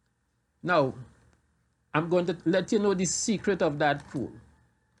 Now, I'm going to let you know the secret of that pool.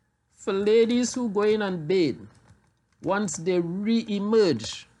 For ladies who go in and bathe, once they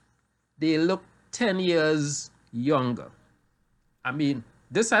re-emerge, they look 10 years younger. I mean,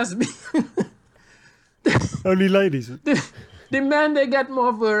 this has been... Only ladies. The men, they get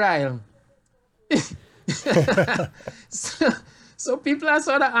more virile. So people are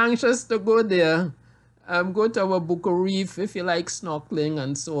sort of anxious to go there. Go to our Buku Reef if you like snorkeling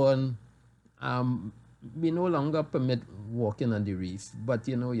and so on. We no longer permit walking on the reef, but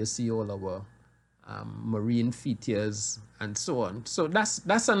you see all our marine features and so on. So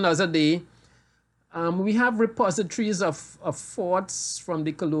that's another day. We have repositories of forts from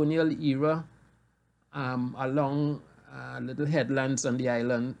the colonial era along little headlands on the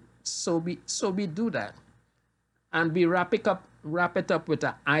island. So we do that, and we wrap it up with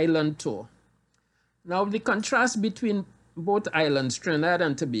an island tour. Now the contrast between both islands, Trinidad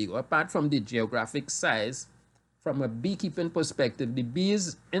and Tobago, apart from the geographic size, from a beekeeping perspective, the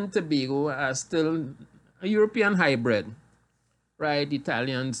bees in Tobago are still a European hybrid, right?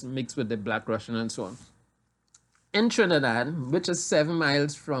 Italians mixed with the Black Russian and so on. In Trinidad, which is 7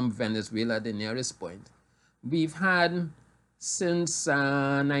 miles from Venezuela, the nearest point, we've had since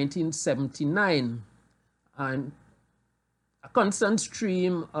 1979 a constant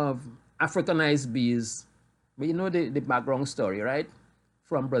stream of Africanized bees. But you know the background story, right?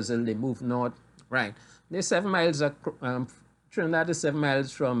 From Brazil, they moved north, right? They're 7 miles, Trinidad is 7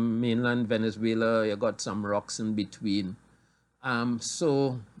 miles from mainland Venezuela. You got some rocks in between.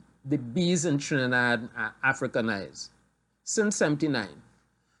 So the bees in Trinidad are Africanized since '79.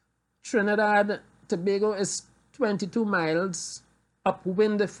 Trinidad, Tobago is 22 miles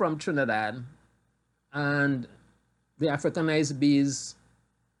upwind from Trinidad, and the Africanized bees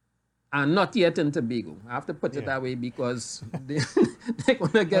are not yet in Tobago. I have to put it that way because they're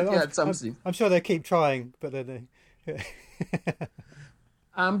going to get here at some point. I'm sure they keep trying, but then they...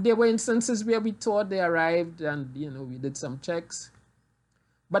 There were instances where we thought they arrived and, we did some checks.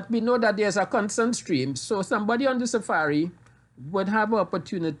 But we know that there's a constant stream. So somebody on the safari would have an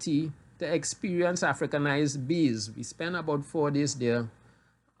opportunity to experience Africanized bees. We spent about 4 days there.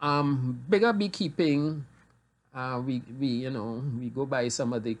 Bigger beekeeping. We go by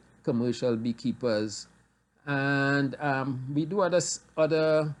some of the commercial beekeepers, and we do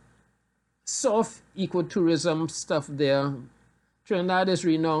other soft ecotourism stuff there. Trinidad is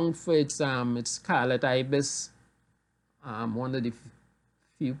renowned for its scarlet ibis, one of the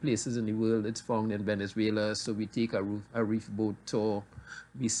few places in the world it's found in Venezuela. So we take a reef boat tour.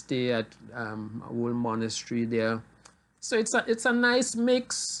 We stay at a old monastery there. So it's a nice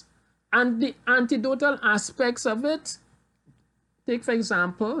mix, and the anecdotal aspects of it. Take, for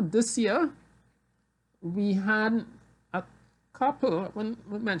example, this year, we had a couple, I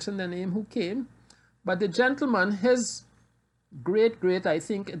won't mention the name, who came, but the gentleman, his great, I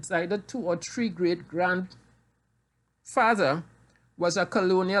think it's either 2 or 3 great-grandfather was a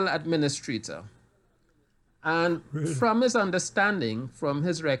colonial administrator. And from his understanding, from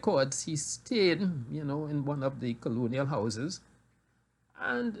his records, he stayed, in one of the colonial houses.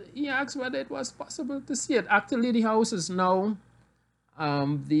 And he asked whether it was possible to see it. Actually, the house is now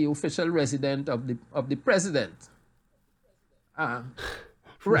the official resident of the president.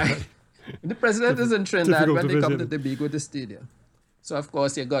 Right. The president is in Trinidad when they come to Tobago to stay there. So, of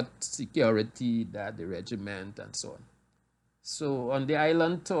course, you got security, the regiment, and so on. So, on the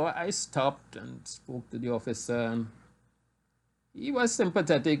island tour, I stopped and spoke to the officer. And he was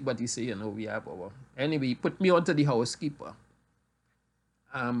sympathetic, but he said, we have our... Anyway, he put me onto the housekeeper.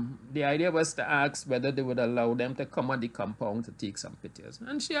 The idea was to ask whether they would allow them to come on the compound to take some pictures.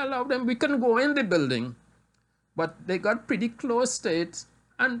 And she allowed them. We couldn't go in the building, but they got pretty close to it.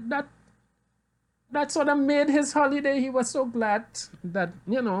 And that sort of made his holiday. He was so glad that,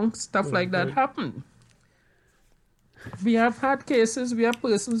 stuff like that happened. We have had cases where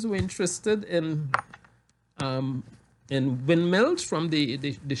persons were interested in windmills from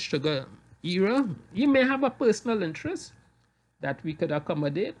the sugar era. You may have a personal interest that we could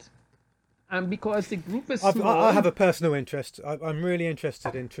accommodate. And because the group is I small, have a personal interest. I'm really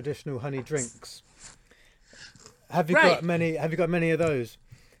interested in traditional honey drinks. Have you Right. got many? Have you got many of those?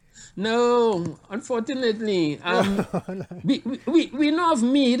 no, unfortunately, No. we know of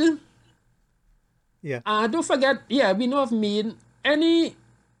mead. Yeah. Don't forget, we know of mead.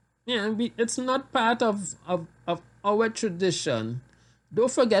 It's not part of our tradition.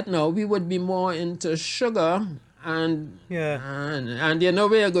 Don't forget now, we would be more into sugar and Yeah. and you know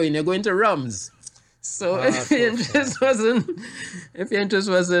where you're going to rums. So Of if your interest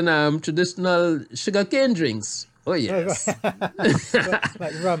was in traditional sugarcane drinks, oh yes,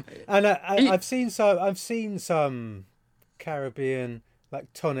 Like rum. And I've seen some Caribbean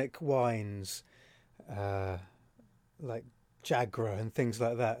like tonic wines, like Jagra and things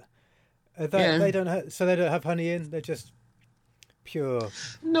like that. Yeah. They don't have honey in. They're just pure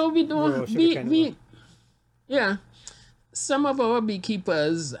no, we raw don't. sugarcane. Yeah, some of our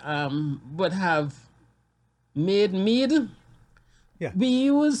beekeepers would have made mead. Yeah.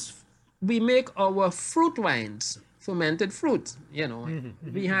 We make our fruit wines, fermented fruit.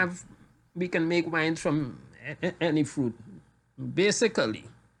 We can make wines from any fruit, basically.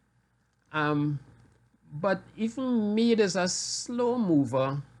 But even mead is a slow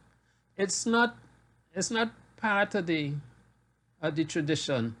mover. It's not part of the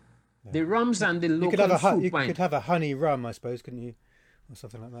tradition. The rums and the You could local have fruit wine. could have a honey rum, I suppose, couldn't you, or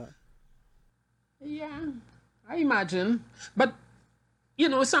something like that? Yeah, I imagine. But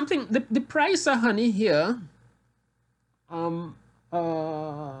something, the price of honey here, let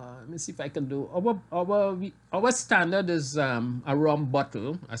me see if I can do our standard is a rum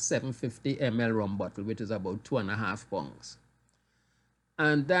bottle, a 750 ml rum bottle, which is about 2.5 pounds.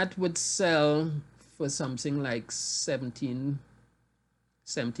 And that would sell for something like 17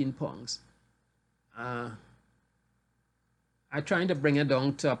 pounds. I'm trying to bring it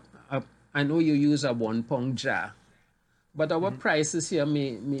down to I know you use a 1 pound jar, but our prices here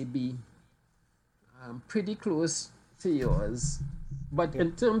may be pretty close to yours. But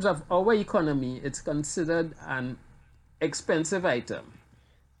in terms of our economy, it's considered an expensive item.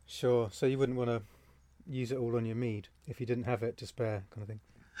 Sure. So you wouldn't want to use it all on your mead if you didn't have it to spare, kind of thing.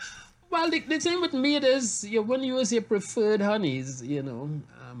 Well, the thing with mead is you wouldn't use your preferred honeys,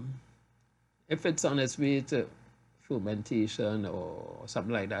 if it's on its way to fermentation or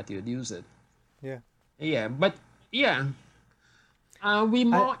something like that, you'd use it. Yeah. Yeah, but we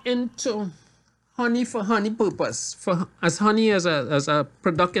more into honey for honey purpose, as honey as a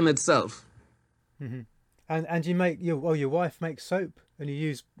product in itself. Mm-hmm. And you make your wife makes soap, and you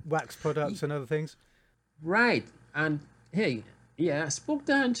use wax products and other things. Right. And hey, I spoke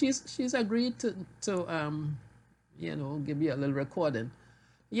to her, and she's agreed to give me a little recording.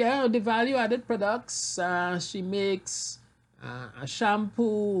 Yeah, the value added products. She makes a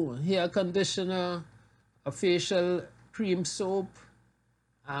shampoo, hair conditioner, a facial cream soap,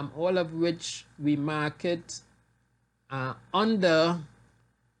 all of which we market under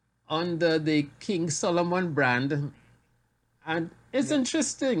the King Solomon brand. And it's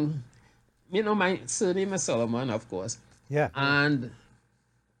interesting. My surname is Solomon, of course. Yeah. And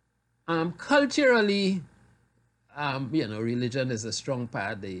culturally, religion is a strong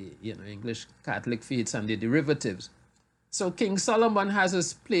part, the English Catholic faiths and the derivatives. So King Solomon has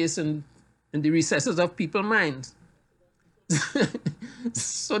his place in the recesses of people's minds.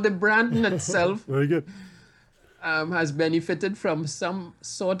 So the brand in itself Very good. has benefited from some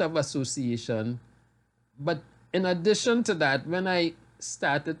sort of association. But in addition to that, when I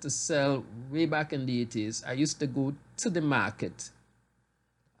started to sell way back in the 80s, I used to go to the market,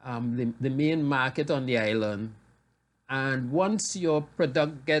 the main market on the island. And once your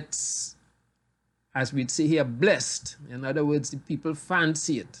product gets, as we'd say here, blessed, in other words, the people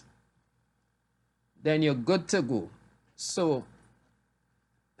fancy it, then you're good to go. So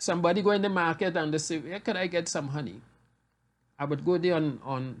somebody go in the market and they say, where could I get some honey? I would go there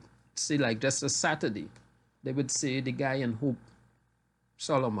on say, like just a Saturday. They would say, the guy in Hope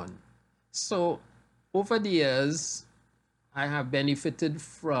Solomon. So over the years, I have benefited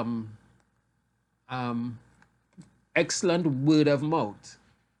from excellent word of mouth.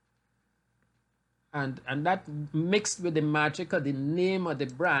 And that mixed with the magic of the name of the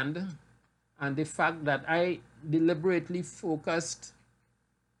brand and the fact that I deliberately focused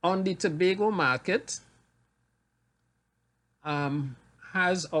on the Tobago market,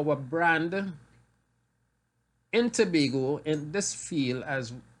 has our brand in Tobago in this field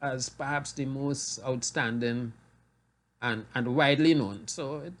as perhaps the most outstanding and widely known.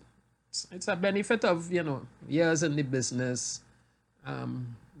 So it's a benefit of years in the business,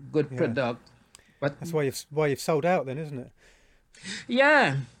 good product. But that's why you've sold out then, isn't it?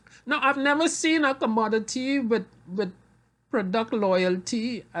 Yeah, Now, I've never seen a commodity with product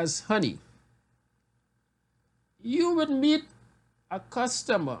loyalty as honey. You would meet a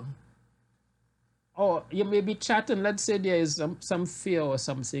customer, or you may be chatting. Let's say there is some fair or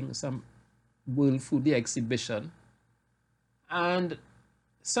something, some World Foodie exhibition, and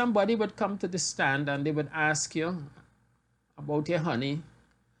somebody would come to the stand and they would ask you about your honey,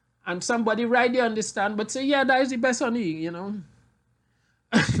 and somebody right there on the stand would say, "Yeah, that is the best honey," you know.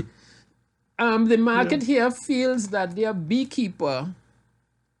 The market here feels that their beekeeper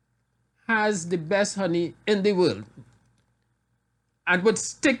has the best honey in the world and would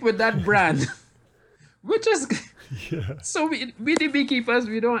stick with that brand, which is so we the beekeepers,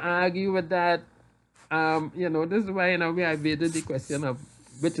 we don't argue with that. This is why we evaded the question of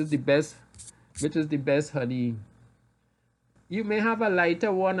which is the best honey. You may have a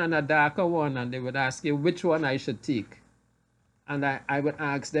lighter one and a darker one, and they would ask you which one I should take. And I would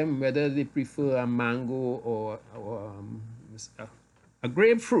ask them whether they prefer a mango or a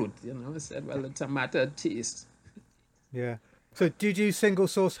grapefruit. I said, well, it's a matter of taste. Yeah. So do you do single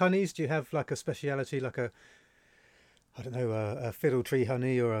source honeys? Do you have like a speciality, like a fiddle tree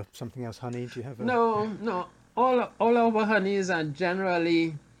honey or something else honey? Do you have No. All our honeys are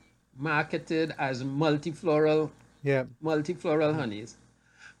generally marketed as multifloral honeys.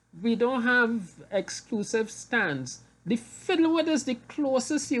 We don't have exclusive stands. The fiddlewood is the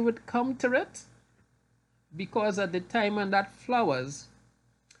closest you would come to it, because at the time when that flowers,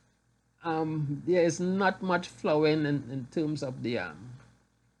 there is not much flowering in terms of the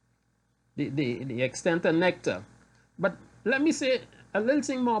extent of nectar. But let me say a little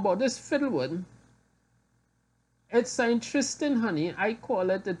thing more about this fiddlewood. It's an interesting honey. I call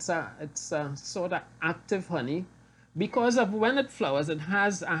it, it's a sort of active honey, because of when it flowers, it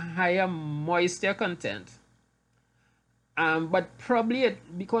has a higher moisture content. But probably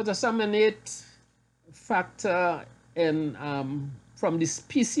because of some innate factor from the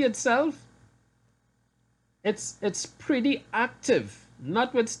species itself, it's pretty active,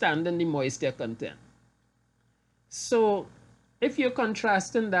 notwithstanding the moisture content. So if you're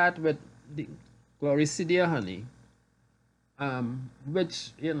contrasting that with the Gloricidia honey,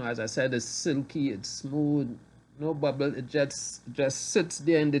 which, as I said, is silky, it's smooth, no bubble, it just sits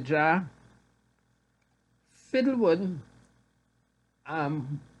there in the jar. Fiddlewood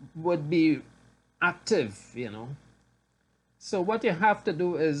would be active, So what you have to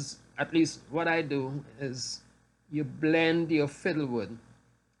do is, at least what I do, is you blend your fiddlewood.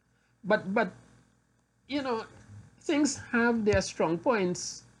 But things have their strong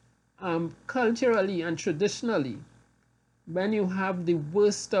points culturally and traditionally. When you have the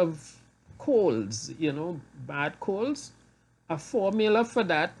worst of colds, bad colds, a formula for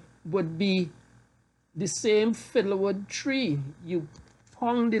that would be the same fiddlewood tree. You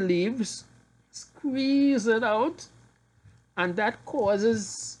pound the leaves, squeeze it out, and that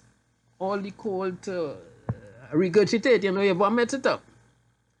causes all the cold to regurgitate. You vomit it up.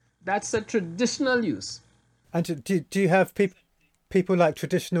 That's a traditional use. And do you have people like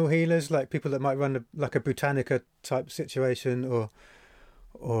traditional healers, like people that might run like a Botanica type situation, or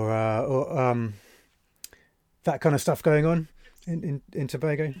that kind of stuff going on in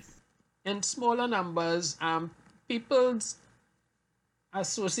Tobago? In smaller numbers, people's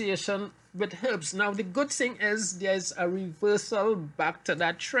association with herbs. Now, the good thing is there's a reversal back to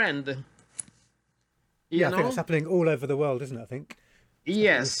that trend. I think it's happening all over the world, isn't it? I think.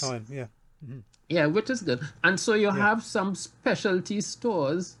 Yes. This time, yeah. Mm-hmm. Yeah, which is good. And so you have some specialty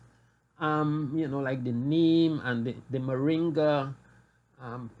stores, like the neem and the moringa.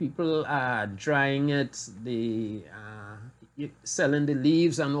 People are drying it, selling the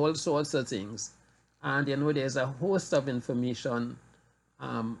leaves and all sorts of things. And, there's a host of information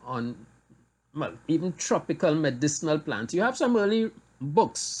on, even tropical medicinal plants. You have some early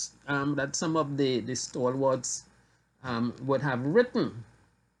books that some of the stalwarts would have written.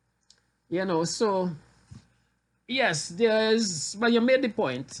 So yes, there's, well, you made the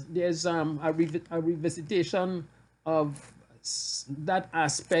point. There's a revisitation of that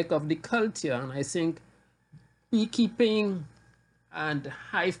aspect of the culture, and I think beekeeping and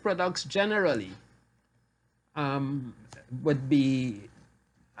hive products generally would be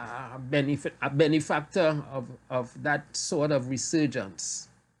a benefactor of that sort of resurgence.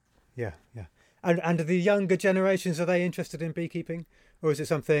 Yeah. And the younger generations, are they interested in beekeeping, or is it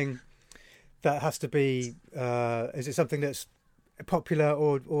something that has to be? Is it something that's popular,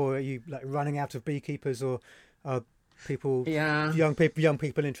 or are you like running out of beekeepers, or are people, young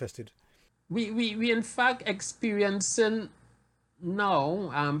people interested? We in fact experiencing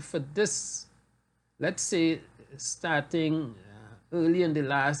now for this, let's say starting early in the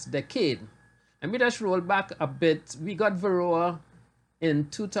last decade. Let me just roll back a bit. We got Varroa in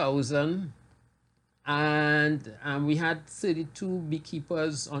 2000, and we had 32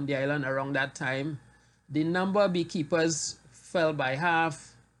 beekeepers on the island around that time. The number of beekeepers fell by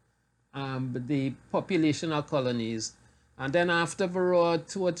half, the population of colonies. And then after Varroa,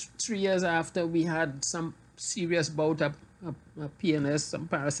 2 or 3 years after, we had some serious bout of PNS, some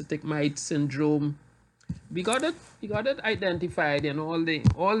parasitic mite syndrome. We got it identified in all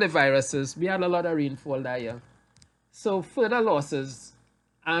the viruses. We had a lot of rainfall that year. So further losses.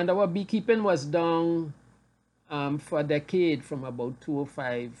 And our beekeeping was down for a decade, from about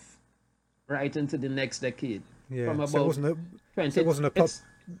 2005 right into the next decade. Yeah, from so it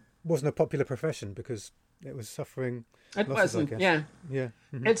wasn't a popular profession because it was suffering it losses, wasn't, I guess. yeah. Yeah.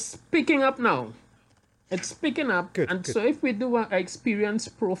 Mm-hmm. It's picking up now. It's picking up. Good, and good. so if we do an experience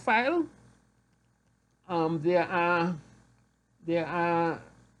profile, there are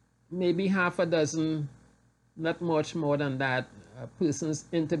maybe half a dozen, not much more than that, persons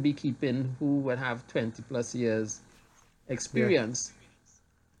into beekeeping who would have 20 plus years experience.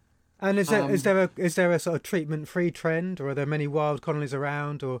 And is there a sort of treatment-free trend, or are there many wild colonies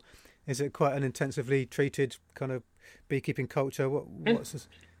around, or is it quite an intensively treated kind of beekeeping culture? What's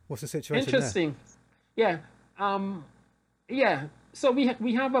the situation Interesting. there? Yeah. So we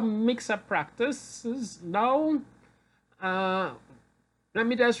have a mix of practices now. Let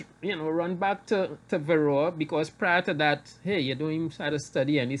me just run back to Varroa, because prior to that, hey, you don't even try to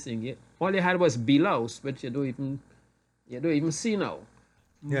study anything. All you had was bee louse, which you don't even see now.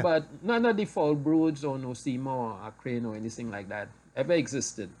 Yeah. But none of the foul broods or nosema or acrane or anything like that ever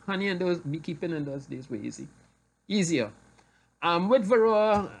existed. Honey and those beekeeping in those days were easier. With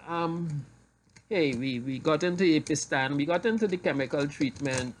Varroa, hey, we got into Apistan, we got into the chemical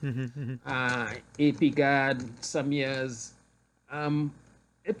treatment, Apigard, some years.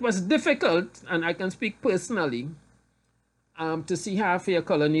 It was difficult, and I can speak personally, to see half your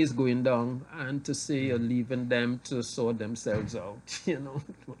colonies going down and to see you're leaving them to sort themselves out. It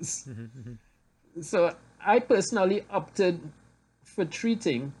was. So I personally opted for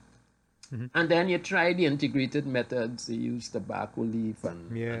treating, and then you try the integrated methods. You use tobacco leaf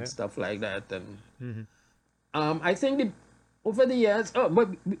and stuff like that. And I think over the years,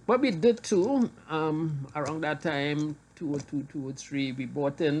 what we did too, around that time, 2002, 2003, we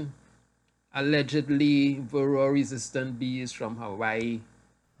bought in allegedly Varroa-resistant bees from Hawaii.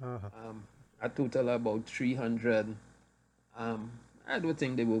 A total of about 300. I don't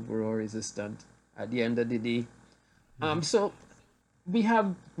think they were Varroa-resistant at the end of the day. So we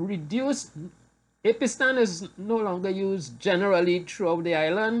have reduced. Apistan is no longer used generally throughout the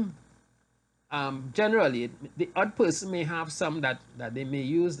island. Generally, the odd person may have some that they may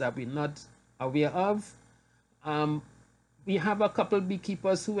use that we're not aware of. We have a couple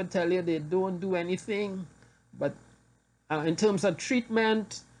beekeepers who will tell you they don't do anything, but in terms of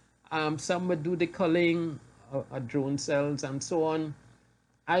treatment, some would do the culling of drone cells and so on.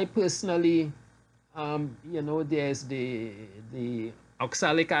 I personally, there's the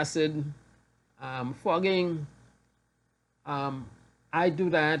oxalic acid fogging. I do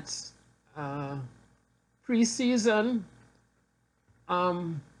that pre-season.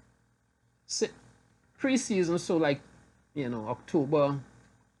 Pre-season, so like October,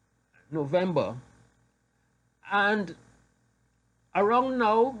 November, and around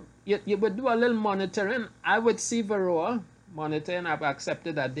now you would do a little monitoring. I would see Varroa monitoring. I've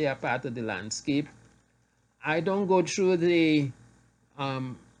accepted that they are part of the landscape. I don't go through the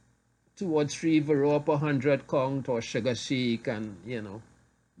 2 or 3 Varroa per 100 count or sugar shake and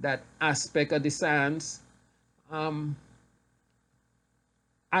that aspect of the science.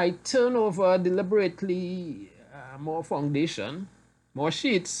 I turn over deliberately more foundation, more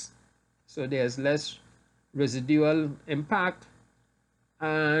sheets, so there's less residual impact,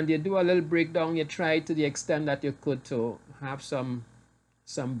 and you do a little breakdown. You try to the extent that you could to have some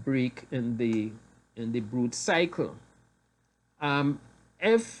break in the brood cycle.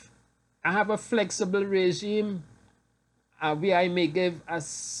 If I have a flexible regime where I may give a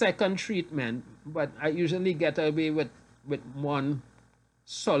second treatment, but I usually get away with one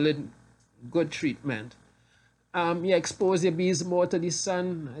solid good treatment. You expose your bees more to the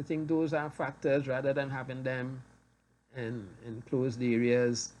sun. I think those are factors rather than having them in enclosed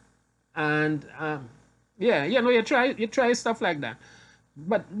areas. And you try stuff like that.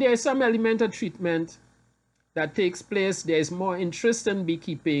 But there's some element of treatment that takes place. There's more interest in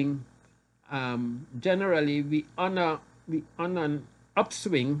beekeeping. Generally, we on an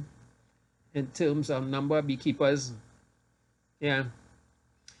upswing in terms of number of beekeepers. Yeah.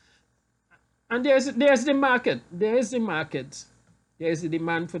 And there's the market. There is the market. there is a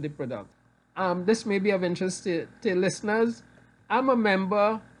demand for the product. This may be of interest to listeners. I'm a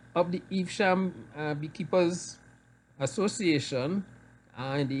member of the Evesham Beekeepers Association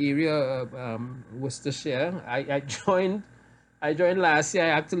in the area of Worcestershire. I joined last year. I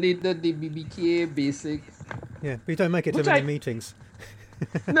actually did the BBK basics. Yeah, but you don't make it to Which many I- meetings.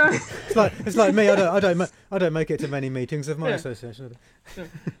 No, It's like me. I don't make it to many meetings of my Yeah. association.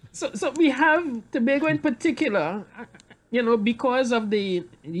 so we have Tobago in particular. Because of the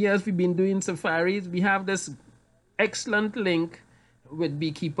years we've been doing safaris, we have this excellent link with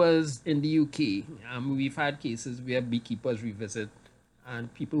beekeepers in the UK. We've had cases where beekeepers revisit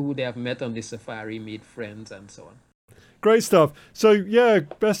and people who they have met on the safari made friends and so on. Great stuff. So yeah,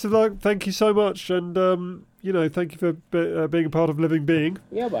 best of luck. Thank you so much, and thank you for being a part of Living Being.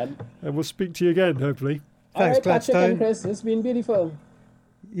 Yeah, man. And we'll speak to you again, hopefully. Thanks, All right, Patrick Gladstone. and Chris, it's been beautiful.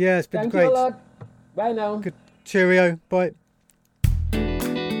 Yeah, it's been Thank great. you a lot. Bye now. Good. Cheerio. Bye.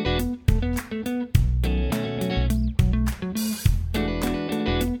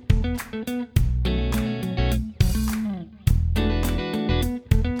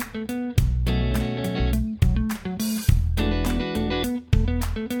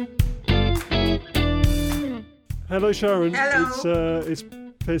 Hello, Sharon. Hello.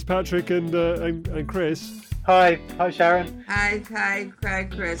 It's Patrick and Chris. Hi, Sharon. Hi,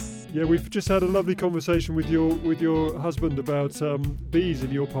 Chris. Yeah, we've just had a lovely conversation with your husband about bees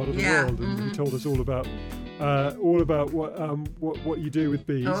in your part of the Yeah, world, and he told us all about what you do with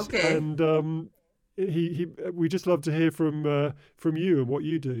bees. Okay. And we just love to hear from you and what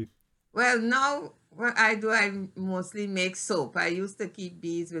you do. Well, now what I do, I mostly make soap. I used to keep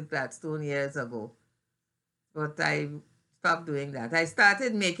bees with Gladstone years ago, but I stopped doing that. I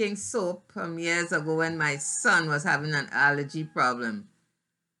started making soap years ago when my son was having an allergy problem.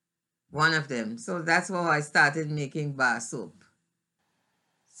 One of them. So that's how I started making bar soap.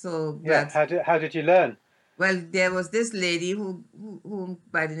 So Yeah. How did you learn? well, there was this lady who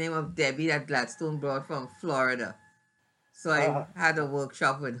by the name of Debbie that Gladstone brought from Florida. So I had a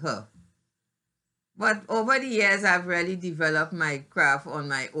workshop with her. But over the years, I've really developed my craft on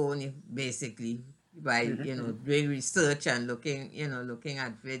my own, basically, by doing research and looking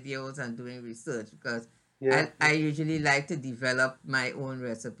at videos and doing research, because Yeah. I usually like to develop my own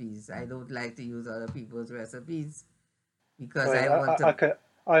recipes. I don't like to use other people's recipes because I want to.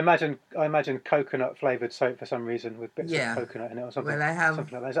 I imagine coconut flavored soap for some reason with bits Yeah. of coconut in it or something. Well, I have.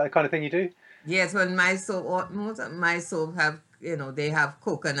 Something like that. Is that the kind of thing you do? Yes, well, my soap, most of my soap have, they have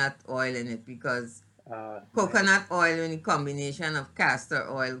coconut oil in it because coconut oil in combination of castor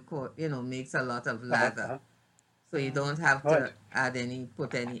oil, makes a lot of lather. So you don't have to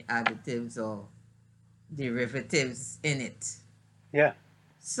put any additives or derivatives in it. Yeah.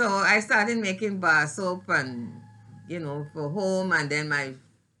 So I started making bar soap and, for home, and then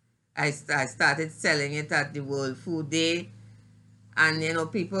I started selling it at the World Food Day. And,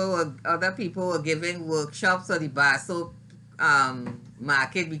 other people were giving workshops, so the bar soap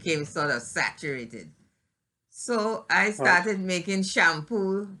market became sort of saturated. So I started making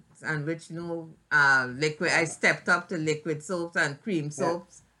shampoo and liquid. I stepped up to liquid soaps and cream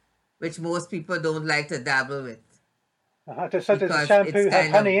soaps, which most people don't like to dabble with. So does the because shampoo it's have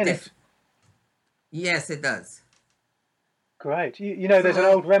kind honey of in it? Yes, it does. Great. There's an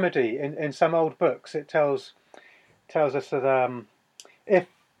old remedy in some old books. It tells us that if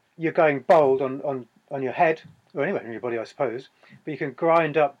you're going bald on your head, or anywhere in your body, I suppose, but you can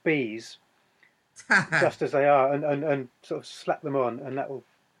grind up bees just as they are and sort of slap them on, and that will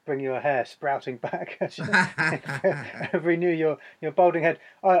bring your hair sprouting back as you renew your balding head.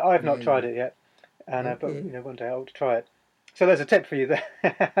 I've not tried it yet, and but one day I ought to try it. So there's a tip for you there.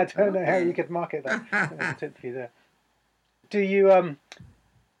 I don't know how you could market that. There's a tip for you there. Do you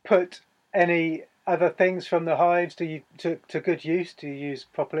put any other things from the hives to good use? Do you use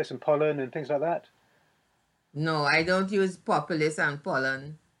propolis and pollen and things like that? No, I don't use propolis and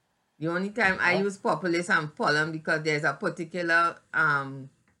pollen. The only time I use propolis and pollen because there's a particular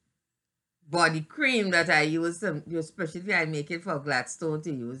body cream that I use, especially I make it for Gladstone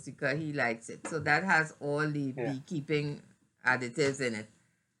to use because he likes it. So that has all the beekeeping additives in it.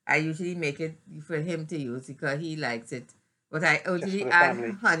 I usually make it for him to use because he likes it. But I usually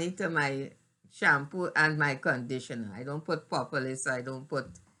add honey to my shampoo and my conditioner. I don't put propolis, I don't put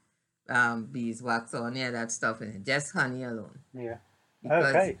beeswax or any of that stuff in it. Just honey alone. Yeah.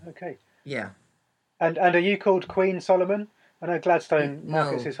 Because, Okay. Yeah. And are you called Queen Solomon? I know Gladstone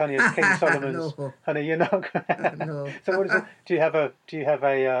markets his honey as King Solomon's No. honey. You're not. No. So what is it? Do you have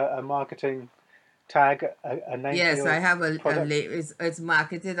a marketing tag, a name? Yes, for your I have a product? it's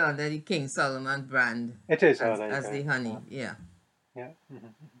marketed under the King Solomon brand It is as the honey. Yeah. Yeah. Mm-hmm.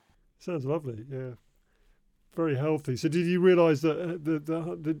 Sounds lovely. Yeah. Very healthy. So, did you realise that?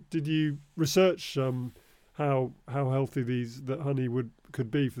 Did you research how healthy that honey could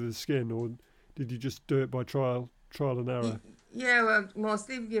be for the skin, or did you just do it by trial and error? Yeah, well,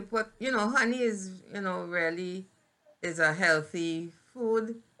 mostly you put, honey is, really is a healthy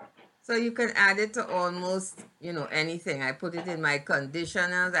food. So you can add it to almost, anything. I put it in my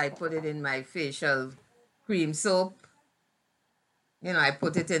conditioners. I put it in my facial cream soap. I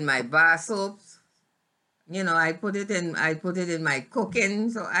put it in my bar soaps. I put it in my cooking.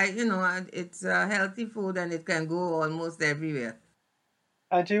 So it's a healthy food and it can go almost everywhere.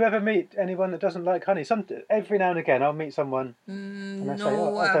 And do you ever meet anyone that doesn't like honey? Every now and again, I'll meet someone and they say,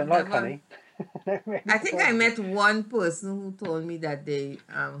 No, I don't like never. honey. I think I met one person who told me that they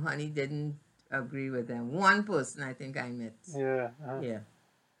honey didn't agree with them. One person I think I met. Yeah. Yeah.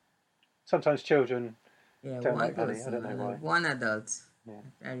 Sometimes children Yeah, don't one like honey. I person, don't know why. one adult. Yeah.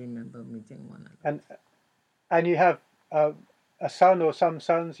 I remember meeting one adult. And you have a son or some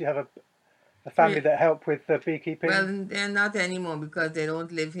sons. You have a family that help with the beekeeping. Well, they're not anymore because they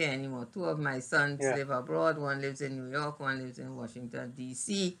don't live here anymore. Two of my sons live abroad. One lives in New York. One lives in Washington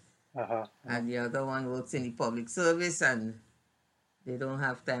D.C. And the other one works in the public service, and they don't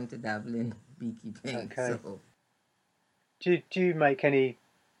have time to dabble in beekeeping. Okay. So. Do you make any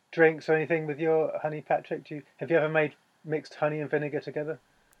drinks or anything with your honey, Patrick? Have you ever made mixed honey and vinegar together?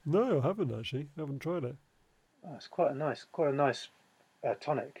 No, I haven't actually. I haven't tried it. Oh, it's quite a nice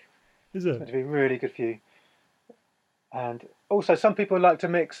tonic. Is it? It's meant to be really good for you. And also, some people like to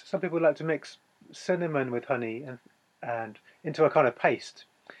mix cinnamon with honey and into a kind of paste,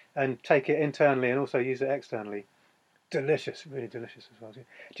 and take it internally and also use it externally. Delicious, really delicious as well. Do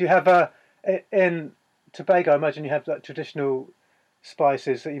you have in Tobago? I imagine you have like traditional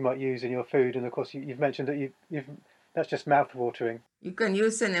spices that you might use in your food, and of course you've mentioned that you've that's just mouth-watering. You can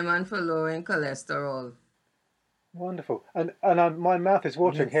use cinnamon for lowering cholesterol. Wonderful. And my mouth is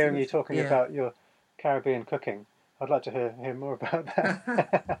watering hearing you talking about your Caribbean cooking. I'd like to hear more about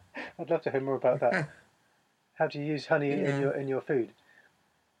that. I'd love to hear more about that. How do you use honey in your food?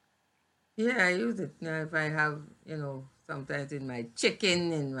 Yeah, I use it now if I have, sometimes in my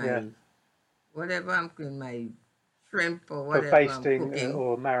chicken, in my whatever I'm cooking, my shrimp or whatever for basting I'm cooking,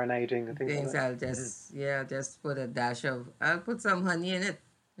 or marinating and things like that. I'll just just put a dash of. I'll put some honey in it.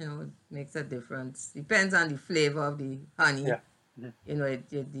 It makes a difference. Depends on the flavor of the honey. Yeah.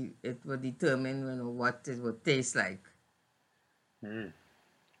 Mm-hmm. It will determine what it would taste like. Mm.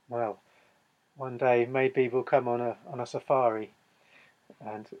 Well, one day maybe we'll come on a safari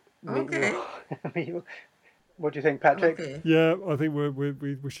and meet you. What do you think, Patrick? Okay. Yeah, I think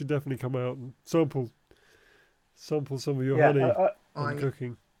we should definitely come out and sample some of your honey and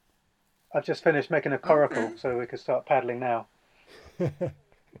cooking. I've just finished making a coracle, so we could start paddling now.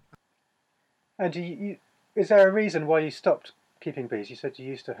 And is there a reason why you stopped keeping bees? You said you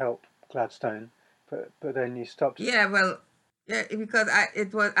used to help Gladstone, but then you stopped. Yeah, well, because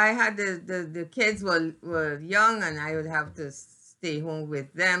I had the kids were young, and I would have to stay home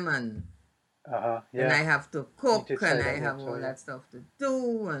with them, and and I have to cook, and I have all that stuff to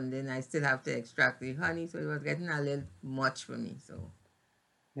do, and then I still have to extract the honey, so it was getting a little much for me. So.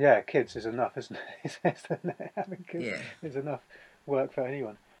 Yeah, kids is enough, isn't it? Having kids is enough work for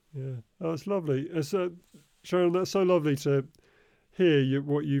anyone. Yeah, it's lovely. Sharon, that's so lovely to hear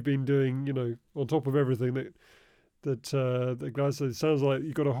what you've been doing. On top of everything that Gladstone. It sounds like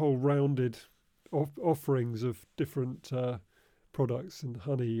you've got a whole rounded offerings of different products and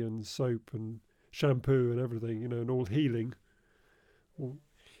honey and soap and shampoo and everything. And all healing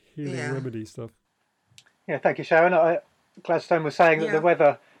remedy stuff. Yeah, thank you, Sharon. Gladstone was saying that the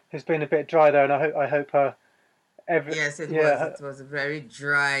weather has been a bit dry there, and I hope. Yes, it was. It was a very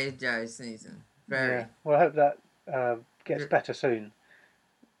dry season. Very. Yeah. Well, I hope that gets better soon.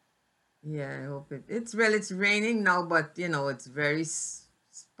 Yeah, I hope it's raining now, but it's very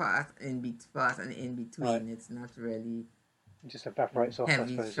sparse and in between. Right. It's not really. It just evaporates off.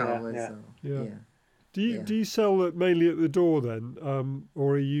 Heavy I suppose. showers. Yeah. Do you sell it mainly at the door then,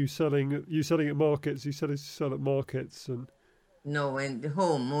 or are you selling at markets? You said you sell at markets and. No, in the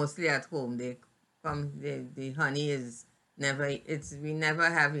home, mostly at home. They come. The honey is never. We never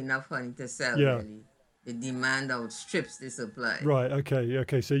have enough honey to sell. Yeah. Really. The demand outstrips the supply. Right.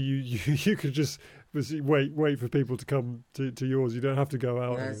 Okay. So you could just wait for people to come to yours. You don't have to go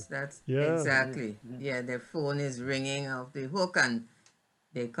out. Yes, that's exactly. Mm-hmm. Yeah, their phone is ringing off the hook, and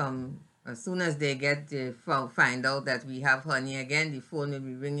they come as soon as they find out that we have honey again. The phone will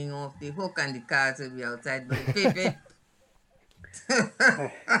be ringing off the hook, and the cars will be outside by the pavement.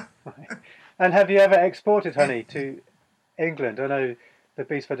 And have you ever exported honey to England. I know the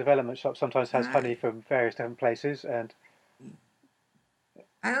Bees for Development shop sometimes has honey from various different places, and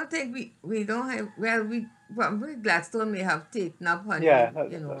I don't think we don't have, well, with Gladstone may have taken up honey, yeah,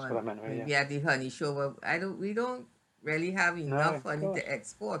 that's what I meant. Really, maybe yeah. at the honey show, but we don't really have enough honey God. to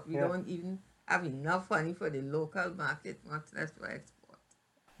export. We Yeah. don't even have enough honey for the local market, much less for export.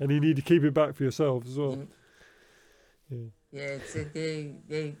 And you need to keep it back for yourself as well. Yeah,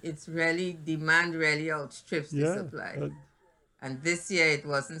 it's really, demand really outstrips the supply. And this year it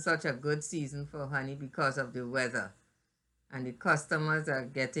wasn't such a good season for honey because of the weather. And the customers are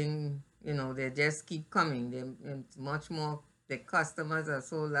getting, they just keep coming. It's much more, the customers are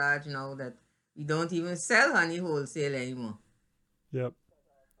so large now that we don't even sell honey wholesale anymore. Yep.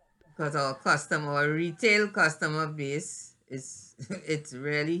 Because our retail customer base it's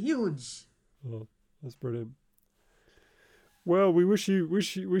really huge. Oh, that's brilliant. Well, we wish you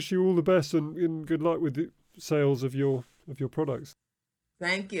all the best and good luck with the sales of your products.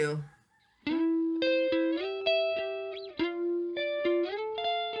 Thank you.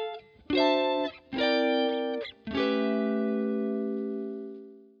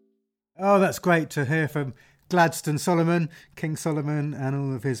 Oh, that's great to hear from Gladstone Solomon, King Solomon, and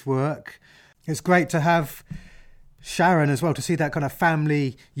all of his work. It's great to have Sharon as well, to see that kind of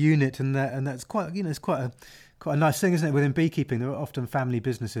family unit, and that's quite, it's quite a nice thing, isn't it? Within beekeeping, there are often family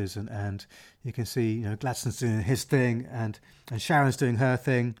businesses, and you can see, Gladstone's doing his thing, and Sharon's doing her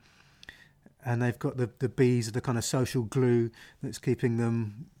thing, and they've got the bees, the kind of social glue that's keeping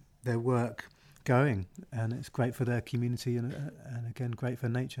their work going, and it's great for their community, and again, great for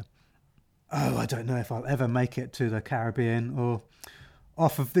nature. Oh, I don't know if I'll ever make it to the Caribbean or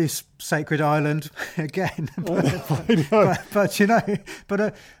off of this sacred island again. But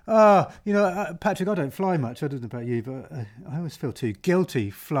Patrick, I don't fly much. I don't know about you, but I always feel too guilty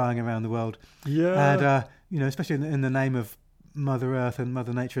flying around the world. Yeah. And especially in the name of Mother Earth and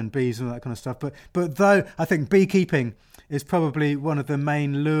Mother Nature and bees and all that kind of stuff. But though I think beekeeping is probably one of the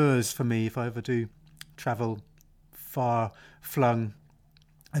main lures for me if I ever do travel far-flung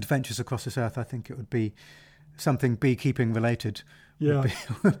adventures across this earth, I think it would be something beekeeping related. Yeah,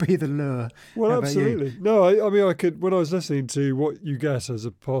 would be the lure. Well, absolutely. No, I mean, I could, when I was listening to what you get as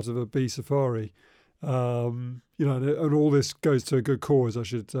a part of a bee safari, and all this goes to a good cause. I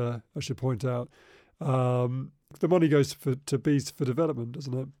should point out, the money goes to Bees for Development,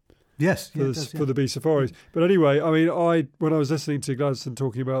 doesn't it? Yes, for the bee safaris. But anyway, I mean, when I was listening to Gladstone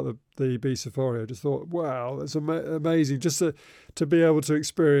talking about the bee safari, I just thought, wow, that's amazing, just to be able to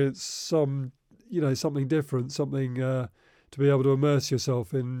experience something different, something to be able to immerse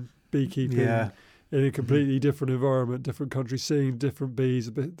yourself in beekeeping in a completely different environment, different country, seeing different bees,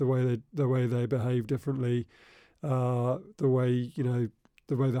 the way they behave differently, the way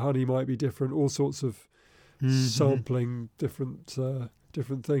the honey might be different, all sorts of sampling different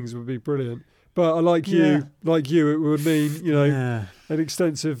things would be brilliant. But like you, it would mean an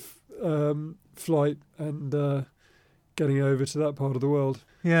extensive flight and getting over to that part of the world.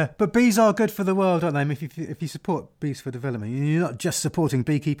 Yeah, but bees are good for the world, aren't they? I mean, if you support Bees for Development, you're not just supporting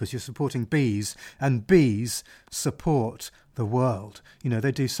beekeepers, you're supporting bees, and bees support the world.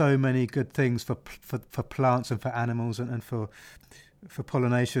 They do so many good things for plants and for animals and for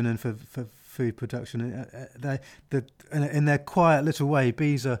pollination and for food production. In their quiet little way,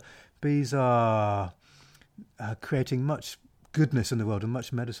 bees are creating much goodness in the world and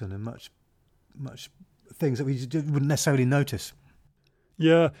much medicine and much things that we wouldn't necessarily notice.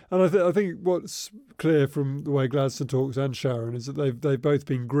 Yeah, and I think what's clear from the way Gladstone talks and Sharon is that they've both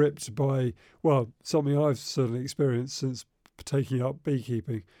been gripped by, well, something I've certainly experienced since taking up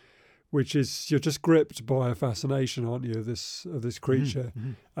beekeeping, which is you're just gripped by a fascination, aren't you, of this creature,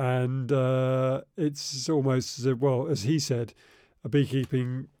 and it's almost as if, well, as he said, a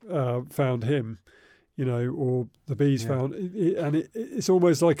beekeeping found him, or the bees found, and it's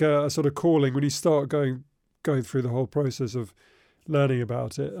almost like a sort of calling when you start going through the whole process of learning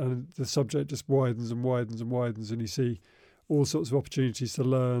about it, and the subject just widens and widens and widens, and you see all sorts of opportunities to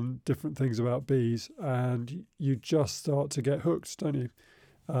learn different things about bees, and you just start to get hooked, don't you?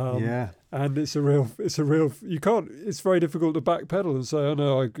 And it's a real. You can't. It's very difficult to backpedal and say, "Oh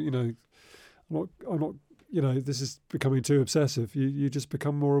no, I'm not. This is becoming too obsessive." You just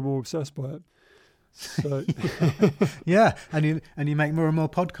become more and more obsessed by it. So yeah, and you make more and more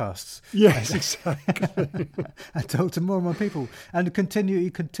podcasts. Yes, exactly. And talk to more and more people, and you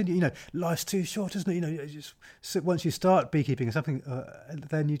continue. Life's too short, isn't it? Once you start beekeeping or something,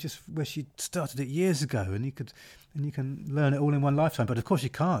 then you just wish you started it years ago, and you can learn it all in one lifetime. But of course, you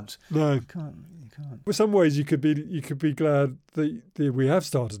can't. No, you can't. In some ways, you could be glad that we have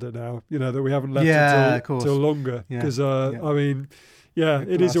started it now. You know, that we haven't left of it course. till longer. Yeah, Because yeah. I mean, yeah, Your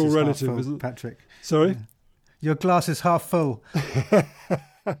it is glass all half relative, full, isn't it? Patrick? Sorry. Yeah. Your glass is half full.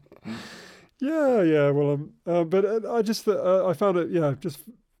 Yeah. Well, but I just I found it, just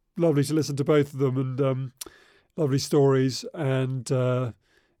lovely to listen to both of them, and lovely stories, and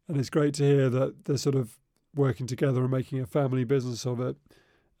it's great to hear that they're sort of working together and making a family business of it.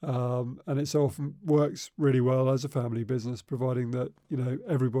 And it so often works really well as a family business, providing that, you know,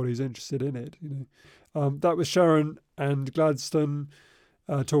 everybody's interested in it. You know, that was Sharon and Gladstone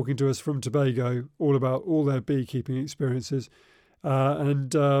talking to us from Tobago, all about all their beekeeping experiences.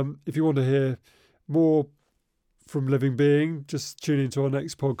 And if you want to hear more from Living Being, just tune into our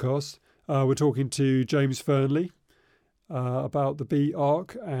next podcast. We're talking to James Fernley about the bee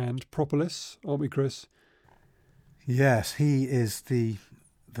arc and propolis, aren't we, Chris? Yes, he is the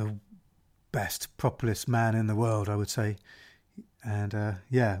best propolis man in the world, I would say. And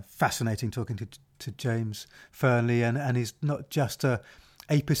fascinating talking to James Fernley, and he's not just a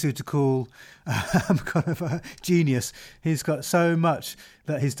apiceutical kind of a genius. He's got so much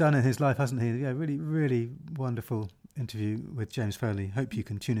that he's done in his life, hasn't he? Yeah, really, really wonderful interview with James Fernley. Hope you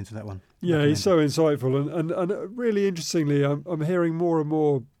can tune into that one. Yeah, he's so insightful, and really interestingly, I'm hearing more and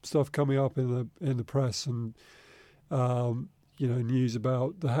more stuff coming up in the press, and news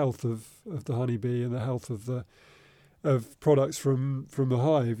about the health of the honeybee and the health of products from the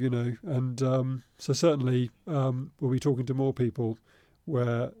hive, you know, and so certainly we'll be talking to more people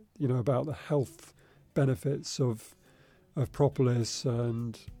where, you know, about the health benefits of propolis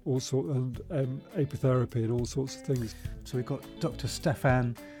and all and apitherapy and all sorts of things. So we've got Dr.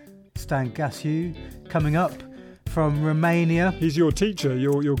 Stefan Stangasiu coming up from Romania. He's your teacher,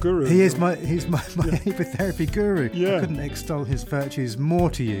 your guru. He's my apitherapy guru. Yeah. I couldn't extol his virtues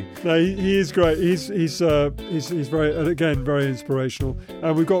more to you. No, he is great. He's very, and again, very inspirational.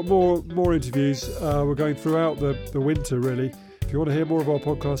 And we've got more interviews. We're going throughout the winter, really. If you want to hear more of our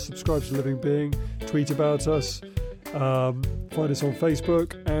podcast, subscribe to Living Being, tweet about us, find us on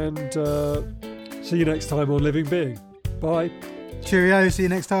Facebook, and see you next time on Living Being. Bye. Cheerio, see you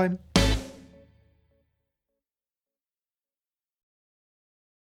next time.